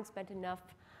we haven't spent enough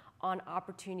on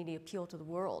opportunity to appeal to the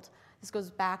world. This goes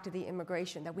back to the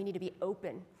immigration, that we need to be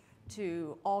open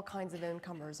to all kinds of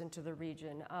incomers into the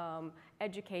region,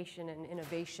 education and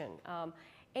innovation.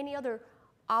 Any other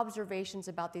observations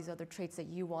about these other traits that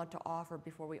you want to offer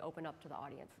before we open up to the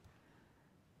audience?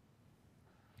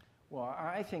 Well,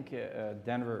 I think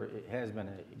Denver has been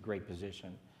a great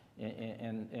position,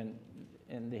 and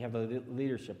they have the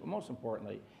leadership. But most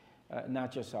importantly,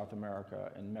 not just South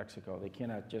America and Mexico. They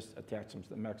cannot just attach them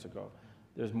to Mexico.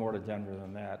 There's more to Denver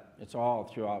than that. It's all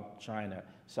throughout China,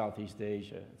 Southeast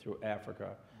Asia, through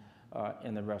Africa,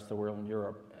 and the rest of the world in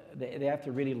Europe. They have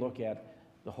to really look at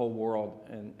the whole world,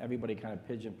 and everybody kind of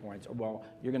pigeon points, well,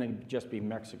 you're going to just be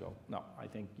Mexico. No, I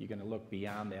think you're going to look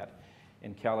beyond that.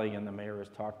 And Kelly and the mayor has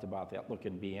talked about that,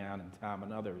 looking beyond, and Tom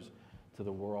and others, to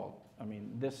the world. I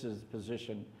mean, this is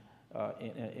positioned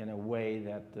in a way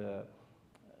that they're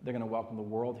going to welcome the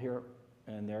world here,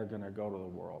 and they're going to go to the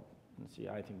world. And see,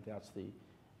 I think that's the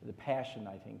passion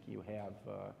I think you have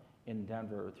in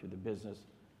Denver through the business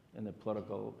and the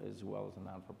political as well as the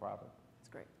non-for-profit. That's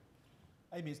great.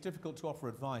 Amy, it's difficult to offer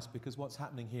advice because what's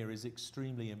happening here is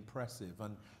extremely impressive,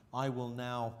 and I will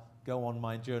now go on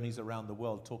my journeys around the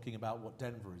world talking about what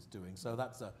Denver is doing, so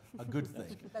that's a good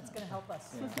thing. That's going to help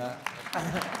us.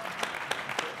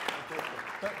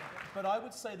 But I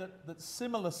would say that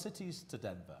similar cities to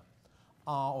Denver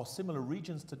or similar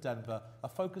regions to Denver are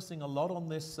focusing a lot on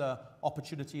this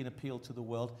opportunity and appeal to the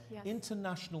world. Yes.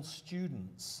 International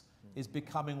students is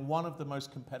becoming one of the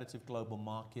most competitive global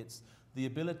markets. The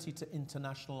ability to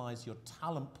internationalize your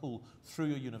talent pool through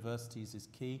your universities is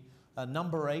key.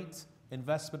 Number 8,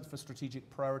 investment for strategic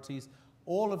priorities.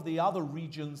 All of the other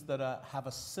regions that have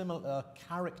a similar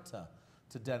character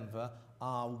to Denver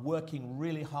are working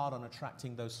really hard on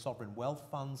attracting those sovereign wealth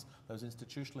funds, those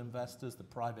institutional investors, the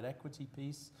private equity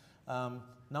piece.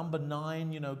 Number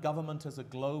 9, government as a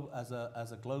global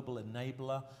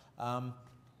enabler.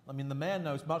 I mean, the mayor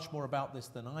knows much more about this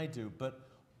than I do, but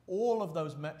all of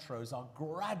those metros are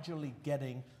gradually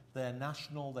getting their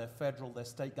national, their federal, their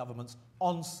state governments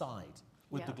on side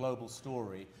with the global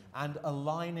story and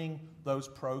aligning those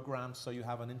programs so you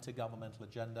have an intergovernmental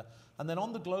agenda. And then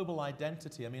on the global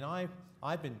identity, I mean,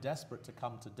 I've been desperate to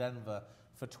come to Denver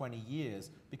for 20 years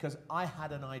because I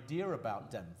had an idea about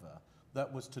Denver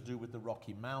that was to do with the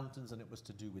Rocky Mountains, and it was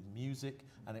to do with music,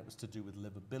 and it was to do with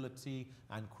livability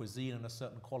and cuisine and a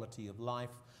certain quality of life.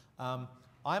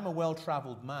 I'm a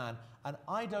well-traveled man, and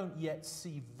I don't yet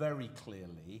see very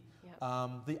clearly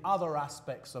the other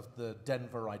aspects of the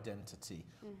Denver identity.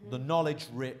 The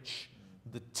knowledge-rich,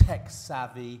 the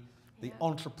tech-savvy, the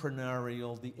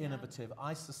entrepreneurial, the innovative.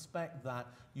 I suspect that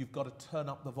you've got to turn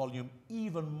up the volume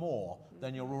even more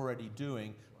than you're already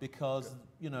doing because,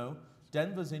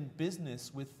 Denver's in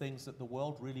business with things that the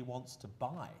world really wants to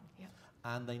buy,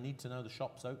 and they need to know the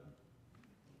shop's open.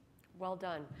 Well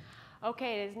done.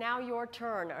 Okay, it is now your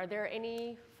turn. Are there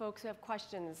any folks who have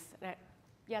questions?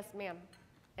 Yes, ma'am.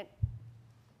 First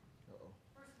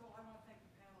of all, I want to thank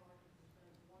the panel. It's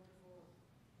been wonderful.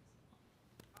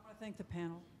 I want to thank the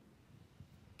panel.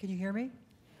 Can you hear me?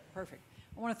 Perfect.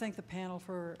 I want to thank the panel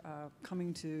for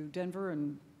coming to Denver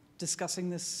and discussing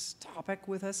this topic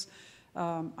with us.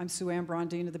 I'm Sue Ann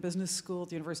Brondine of the Business School at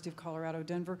the University of Colorado,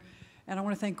 Denver. And I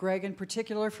want to thank Greg in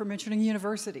particular for mentioning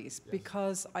universities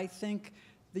because I think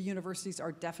the universities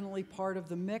are definitely part of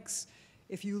the mix.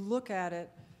 If you look at it,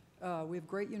 we have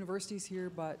great universities here,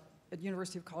 but at the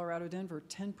University of Colorado, Denver,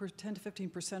 10 to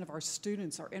 15% of our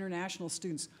students are international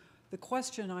students. The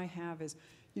question I have is,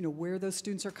 where those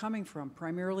students are coming from,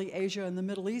 primarily Asia and the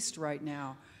Middle East right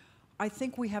now. I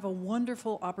think we have a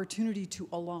wonderful opportunity to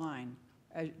align,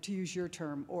 to use your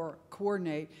term, or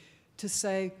coordinate, to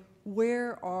say,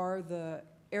 where are the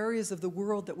areas of the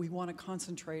world that we want to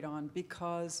concentrate on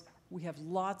because we have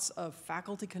lots of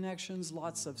faculty connections,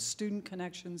 lots of student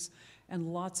connections,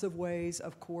 and lots of ways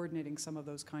of coordinating some of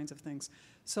those kinds of things.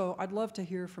 So I'd love to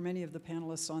hear from any of the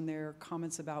panelists on their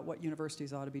comments about what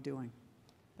universities ought to be doing.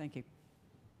 Thank you.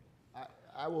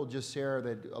 I will just share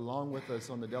that along with us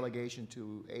on the delegation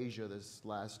to Asia this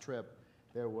last trip,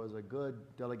 there was a good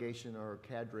delegation or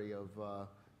cadre of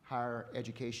higher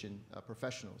education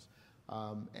professionals.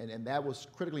 And that was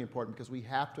critically important because we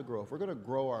have to grow. If we're going to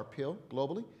grow our appeal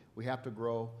globally, we have to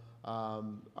grow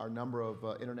our number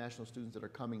of international students that are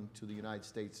coming to the United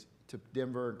States, to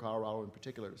Denver and Colorado in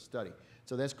particular, to study.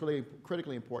 So that's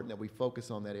critically important that we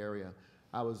focus on that area.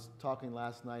 I was talking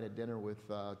last night at dinner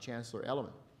with Chancellor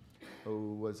Elliman,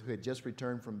 who had just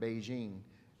returned from Beijing,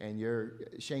 and you're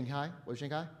Shanghai. Was it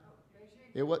Shanghai?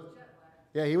 Beijing. It was.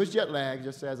 Yeah, he was jet lagged,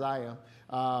 just as I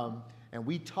am. And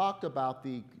we talked about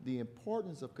the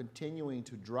importance of continuing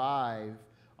to drive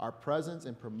our presence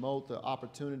and promote the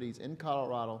opportunities in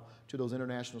Colorado to those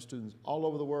international students all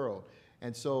over the world.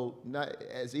 And so,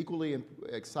 as equally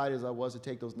excited as I was to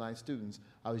take those 9 students,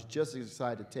 I was just as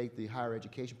excited to take the higher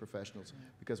education professionals,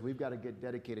 because we've got to get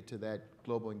dedicated to that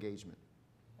global engagement.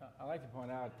 I'd like to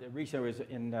point out, recently I was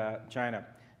in China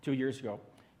 2 years ago,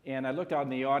 and I looked out in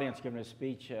the audience giving a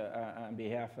speech on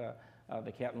behalf of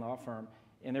the Catlin Law Firm,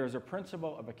 and there was a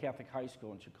principal of a Catholic high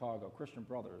school in Chicago, Christian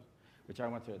Brothers, which I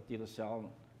went to De La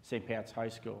Salle, St. Pat's High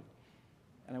School.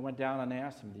 And I went down and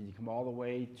asked him, did you come all the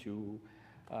way to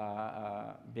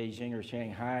Beijing or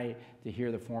Shanghai to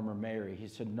hear the former mayor? He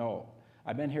said, no.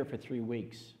 I've been here for 3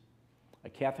 weeks. A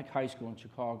Catholic high school in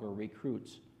Chicago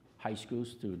recruits high school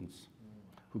students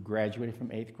who graduated from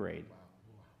 8th grade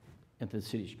into the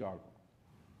city of Chicago.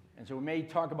 And so we may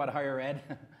talk about higher ed.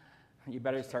 You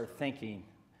better start thinking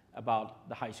about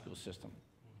the high school system,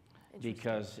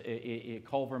 because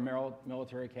Culver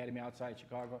Military Academy outside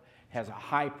Chicago has a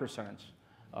high percentage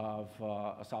of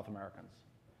South Americans.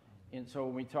 And so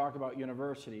when we talk about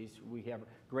universities, we have a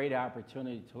great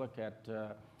opportunity to look at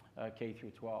K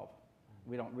through 12.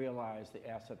 We don't realize the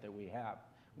asset that we have.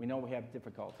 We know we have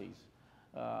difficulties,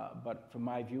 but from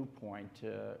my viewpoint,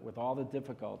 with all the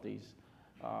difficulties,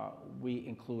 we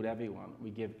include everyone.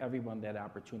 We give everyone that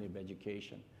opportunity of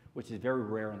education, which is very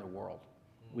rare in the world.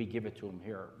 We give it to them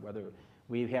here. Whether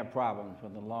we have problems, but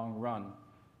in the long run,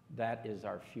 that is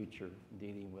our future,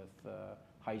 dealing with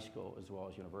high school as well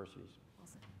as universities.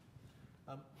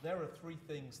 There are 3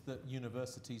 things that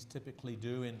universities typically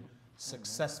do in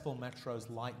successful metros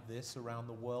like this around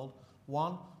the world.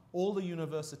 1, all the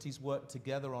universities work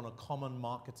together on a common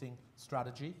marketing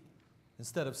strategy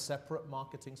instead of separate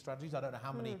marketing strategies. I don't know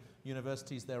how many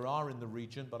universities there are in the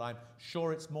region, but I'm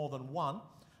sure it's more than 1.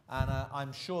 And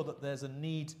I'm sure that there's a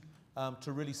need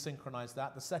to really synchronize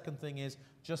that. The second thing is,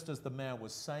 just as the mayor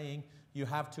was saying, you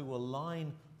have to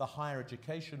align the higher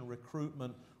education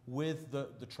recruitment with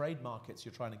the trade markets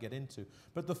you're trying to get into.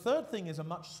 But the third thing is a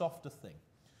much softer thing.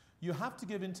 You have to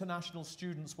give international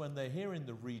students, when they're here in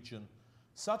the region,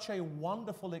 such a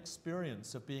wonderful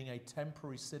experience of being a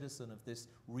temporary citizen of this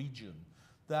region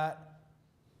that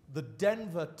the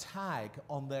Denver tag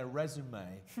on their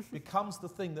resume becomes the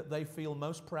thing that they feel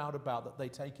most proud about, that they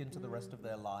take into the rest of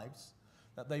their lives,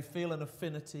 that they feel an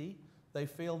affinity, they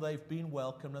feel they've been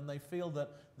welcomed, and they feel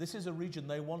that this is a region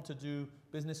they want to do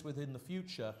business with in the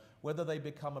future, whether they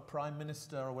become a prime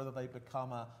minister or whether they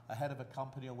become a head of a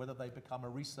company or whether they become a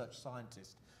research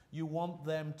scientist. You want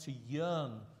them to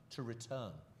yearn to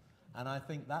return. And I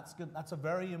think that's good. That's a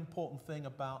very important thing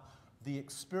about the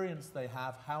experience they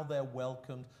have, how they're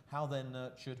welcomed, how they're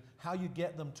nurtured, how you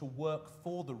get them to work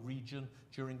for the region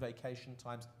during vacation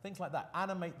times, things like that.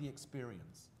 Animate the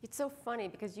experience. It's so funny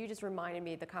because you just reminded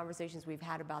me of the conversations we've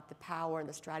had about the power and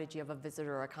the strategy of a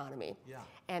visitor economy. Yeah.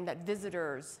 And that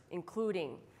visitors,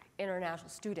 including international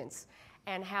students,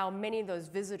 and how many of those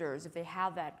visitors, if they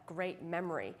have that great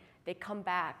memory, they come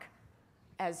back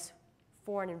as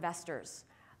foreign investors.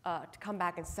 To come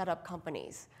back and set up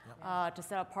companies, to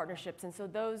set up partnerships, and so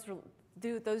those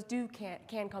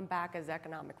can come back as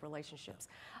economic relationships.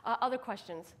 Other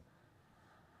questions?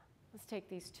 Let's take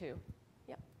these 2.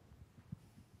 Yep.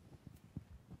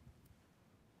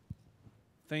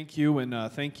 Thank you,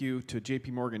 and thank you to J.P.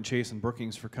 Morgan Chase and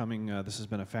Brookings for coming. This has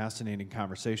been a fascinating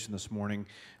conversation this morning.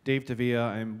 Dave Davia,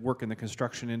 I work in the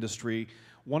construction industry.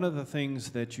 One of the things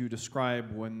that you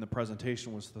described when the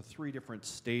presentation was the 3 different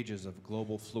stages of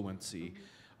global fluency.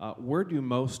 Where do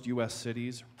most U.S.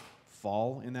 cities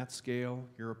fall in that scale,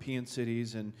 European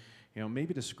cities, and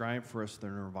maybe describe for us the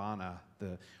nirvana,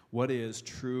 what is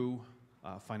true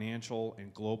financial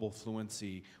and global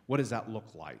fluency? What does that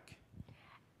look like?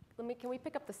 Can we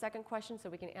pick up the second question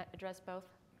so we can address both?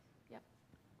 Yep,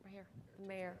 right here,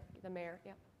 the mayor,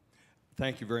 yep.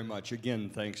 Thank you very much.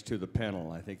 Again, thanks to the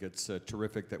panel. I think it's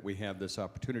terrific that we have this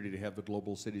opportunity to have the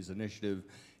Global Cities Initiative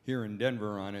here in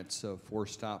Denver on its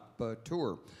 4-stop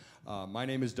tour. My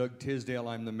name is Doug Tisdale.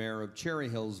 I'm the mayor of Cherry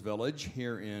Hills Village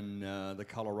here in the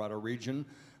Colorado region.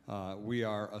 We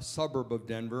are a suburb of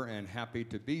Denver and happy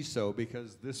to be so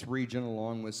because this region,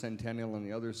 along with Centennial and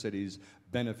the other cities,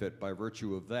 benefit by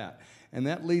virtue of that. And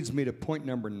that leads me to point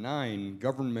number 9,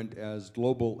 government as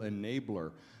global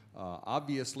enabler.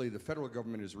 Obviously, the federal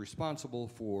government is responsible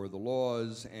for the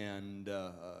laws and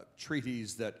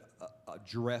treaties that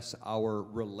address our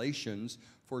relations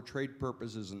for trade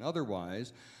purposes and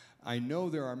otherwise. I know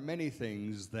there are many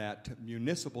things that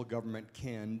municipal government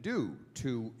can do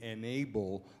to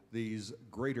enable these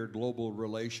greater global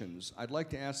relations. I'd like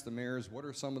to ask the mayors, what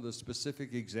are some of the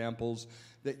specific examples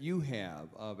that you have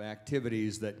of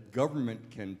activities that government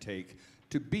can take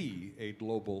to be a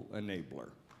global enabler?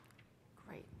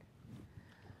 Great.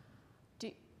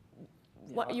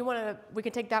 We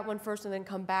can take that one first and then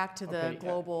come back to the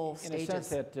global stages. In a sense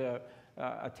that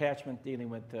attachment dealing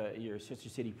with your sister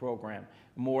city program,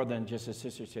 more than just a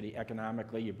sister city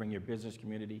economically, you bring your business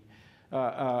community,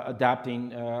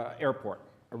 adopting airport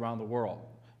around the world.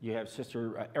 You have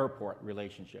sister airport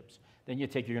relationships. Then you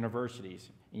take your universities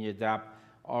and you adopt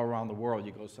all around the world.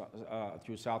 You go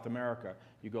through South America,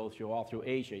 you go all through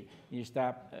Asia. And you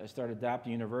start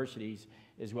adopting universities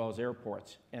as well as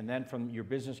airports. And then from your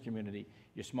business community,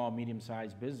 your small,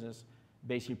 medium-sized business,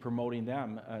 basically promoting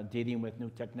them, dealing with new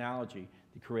technology,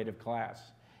 the creative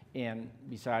class. And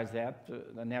besides that,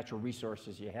 the natural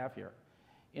resources you have here.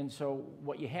 And so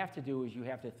what you have to do is you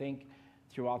have to think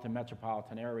throughout the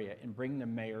metropolitan area and bring the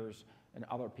mayors and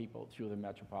other people through the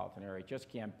metropolitan area. It just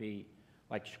can't be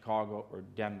like Chicago or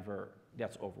Denver.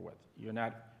 That's over with. You're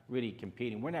not really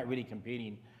competing. We're not really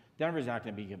competing. Denver's not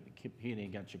going to be competing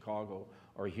against Chicago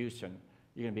or Houston.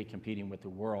 You're going to be competing with the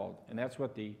world. And that's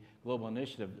what the Global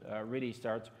Initiative really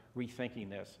starts rethinking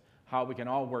this, how we can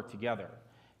all work together.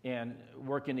 And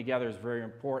working together is very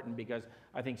important because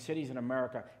I think cities in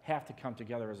America have to come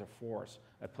together as a force,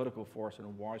 a political force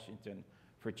in Washington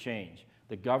for change.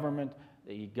 The governor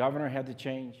had to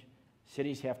change.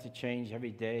 Cities have to change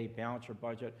every day, balance your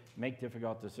budget, make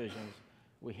difficult decisions.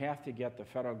 We have to get the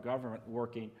federal government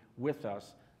working with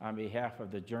us on behalf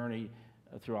of the journey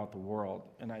throughout the world.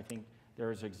 And I think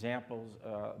there's examples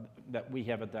that we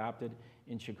have adopted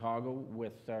in Chicago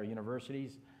with our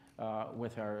universities,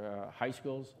 with our high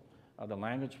schools, the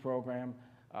language program.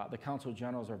 The consul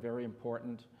generals are very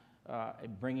important,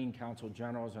 bringing consul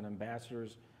generals and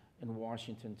ambassadors in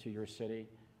Washington to your city.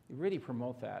 You really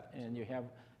promote that, and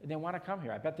they want to come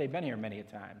here. I bet they've been here many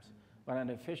times, but in an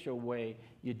official way,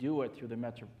 you do it through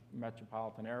the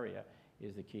metropolitan area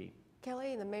is the key.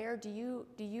 Kelly, the mayor, do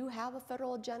you have a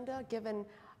federal agenda, given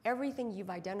everything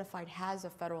you've identified has a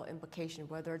federal implication,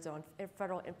 whether it's on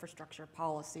federal infrastructure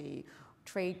policy,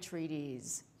 trade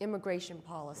treaties, immigration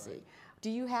policy? Right.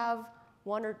 Do you have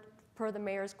per the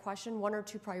mayor's question, 1 or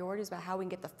 2 priorities about how we can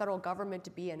get the federal government to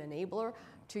be an enabler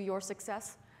to your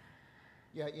success?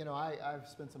 Yeah, I've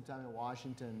spent some time in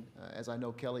Washington, as I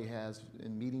know Kelly has,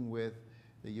 in meeting with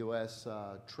the U.S.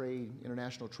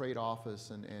 International Trade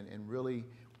Office and really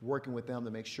working with them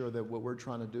to make sure that what we're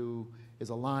trying to do is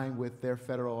aligned with their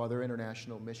federal or their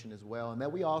international mission as well, and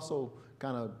that we also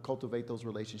kind of cultivate those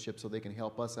relationships so they can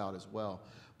help us out as well.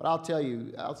 But I'll tell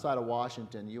you, outside of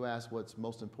Washington, you asked what's the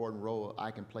most important role I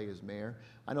can play as mayor.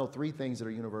 I know 3 things that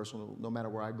are universal no matter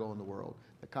where I go in the world: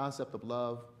 the concept of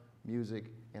love, music,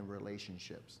 and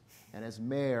relationships. And as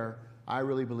mayor, I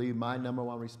really believe my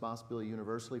 #1 responsibility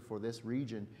universally for this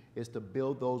region is to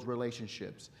build those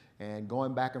relationships. And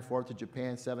going back and forth to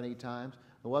Japan 7, 8 times,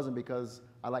 it wasn't because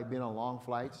I like being on long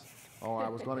flights or I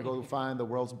was going to go find the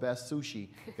world's best sushi.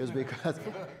 It's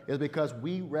because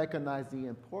we recognize the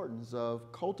importance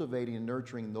of cultivating and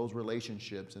nurturing those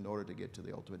relationships in order to get to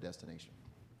the ultimate destination.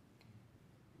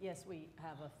 Yes, we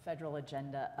have a federal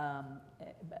agenda,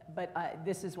 but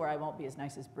this is where I won't be as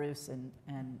nice as Bruce and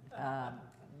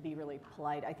be really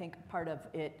polite. I think part of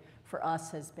it for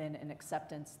us has been an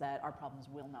acceptance that our problems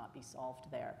will not be solved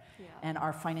there. Yeah. And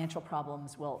our financial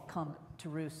problems will come to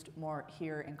roost more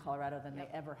here in Colorado than they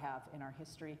ever have in our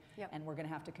history. Yep. And we're going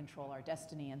to have to control our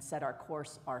destiny and set our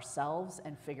course ourselves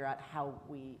and figure out how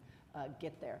we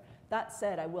get there. That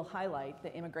said, I will highlight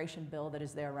the immigration bill that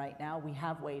is there right now. We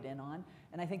have weighed in on,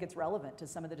 and I think it's relevant to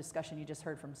some of the discussion you just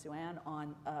heard from Sue-Ann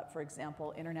on, for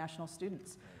example, international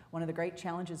students. One of the great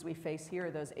challenges we face here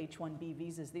are those H-1B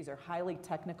visas. These are highly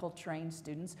technical trained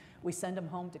students. We send them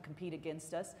home to compete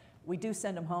against us. We do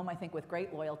send them home, I think, with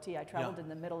great loyalty. I traveled in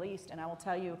the Middle East, and I will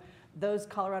tell you, those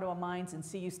Colorado Mines and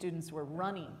CU students were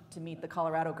running to meet the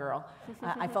Colorado girl.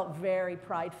 I felt very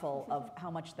prideful of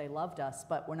how much they loved us,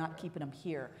 but we're not keeping them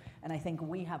here. And I think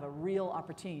we have a real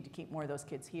opportunity to keep more of those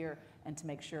kids here and to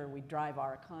make sure we drive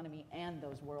our economy and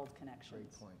those world connections.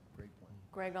 Great point, great point.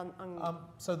 Greg,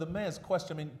 so the mayor's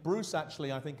question, I mean, Bruce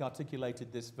actually, I think,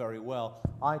 articulated this very well.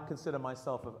 I consider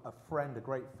myself a friend, a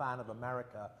great fan of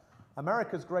America.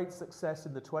 America's great success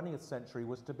in the 20th century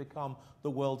was to become the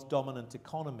world's dominant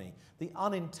economy. The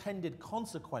unintended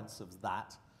consequence of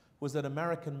that was that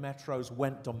American metros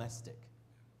went domestic.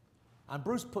 And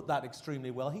Bruce put that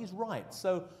extremely well. He's right.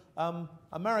 So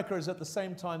America is at the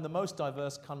same time the most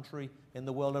diverse country in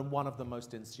the world and one of the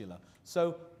most insular.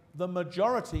 So the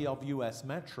majority of US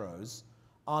metros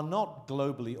are not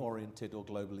globally oriented or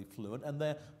globally fluent, and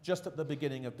they're just at the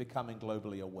beginning of becoming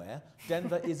globally aware.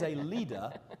 Denver is a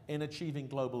leader in achieving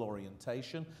global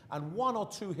orientation, and one or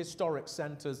two historic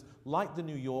centers like the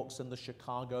New Yorks and the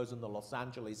Chicagos and the Los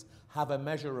Angeles have a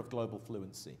measure of global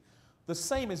fluency. The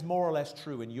same is more or less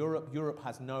true in Europe. Europe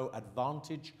has no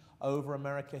advantage over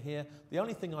America here. The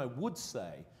only thing I would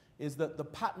say is that the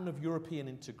pattern of European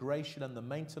integration and the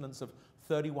maintenance of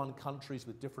 31 countries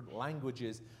with different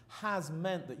languages has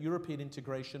meant that European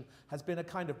integration has been a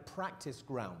kind of practice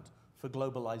ground for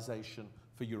globalization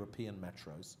for European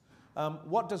metros.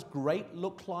 What does great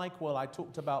look like? Well, I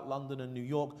talked about London and New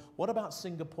York. What about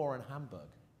Singapore and Hamburg?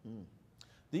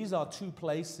 These are two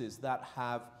places that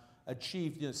have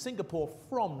achieved, Singapore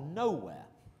from nowhere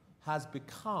has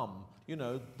become,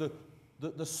 the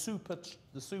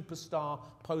superstar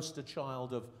poster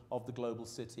child of the global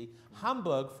city.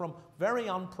 Hamburg, from very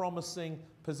unpromising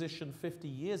position 50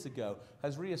 years ago,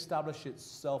 has reestablished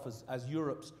itself as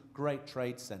Europe's great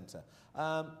trade center.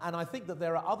 And I think that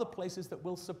there are other places that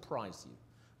will surprise you.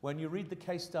 When you read the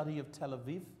case study of Tel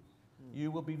Aviv,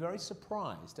 you will be very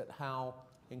surprised at how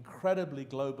incredibly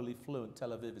globally fluent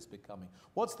Tel Aviv is becoming.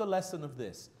 What's the lesson of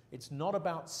this? It's not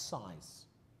about size.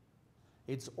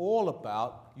 It's all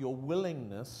about your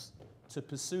willingness to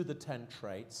pursue the 10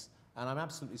 traits, and I'm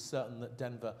absolutely certain that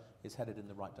Denver is headed in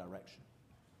the right direction.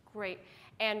 Great.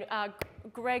 And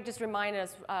Greg, just remind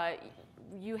us,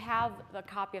 you have the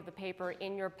copy of the paper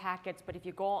in your packets, but if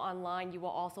you go online, you will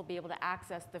also be able to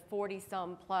access the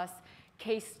 40-some plus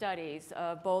case studies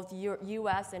of both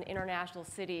U.S. and international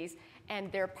cities and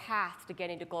their path to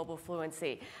getting to global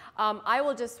fluency. I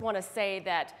will just want to say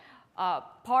that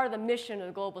part of the mission of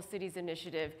the Global Cities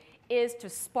Initiative is to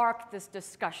spark this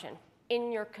discussion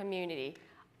in your community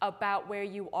about where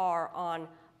you are on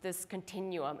this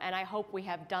continuum, and I hope we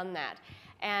have done that.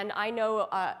 And I know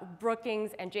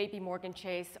Brookings and JP Morgan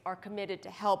Chase are committed to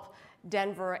help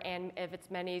Denver and of its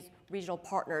many regional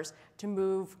partners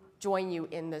to join you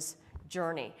in this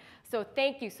journey. So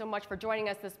thank you so much for joining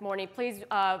us this morning. Please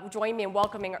join me in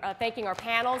thanking our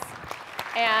panels,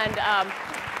 and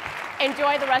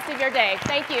enjoy the rest of your day.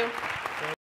 Thank you.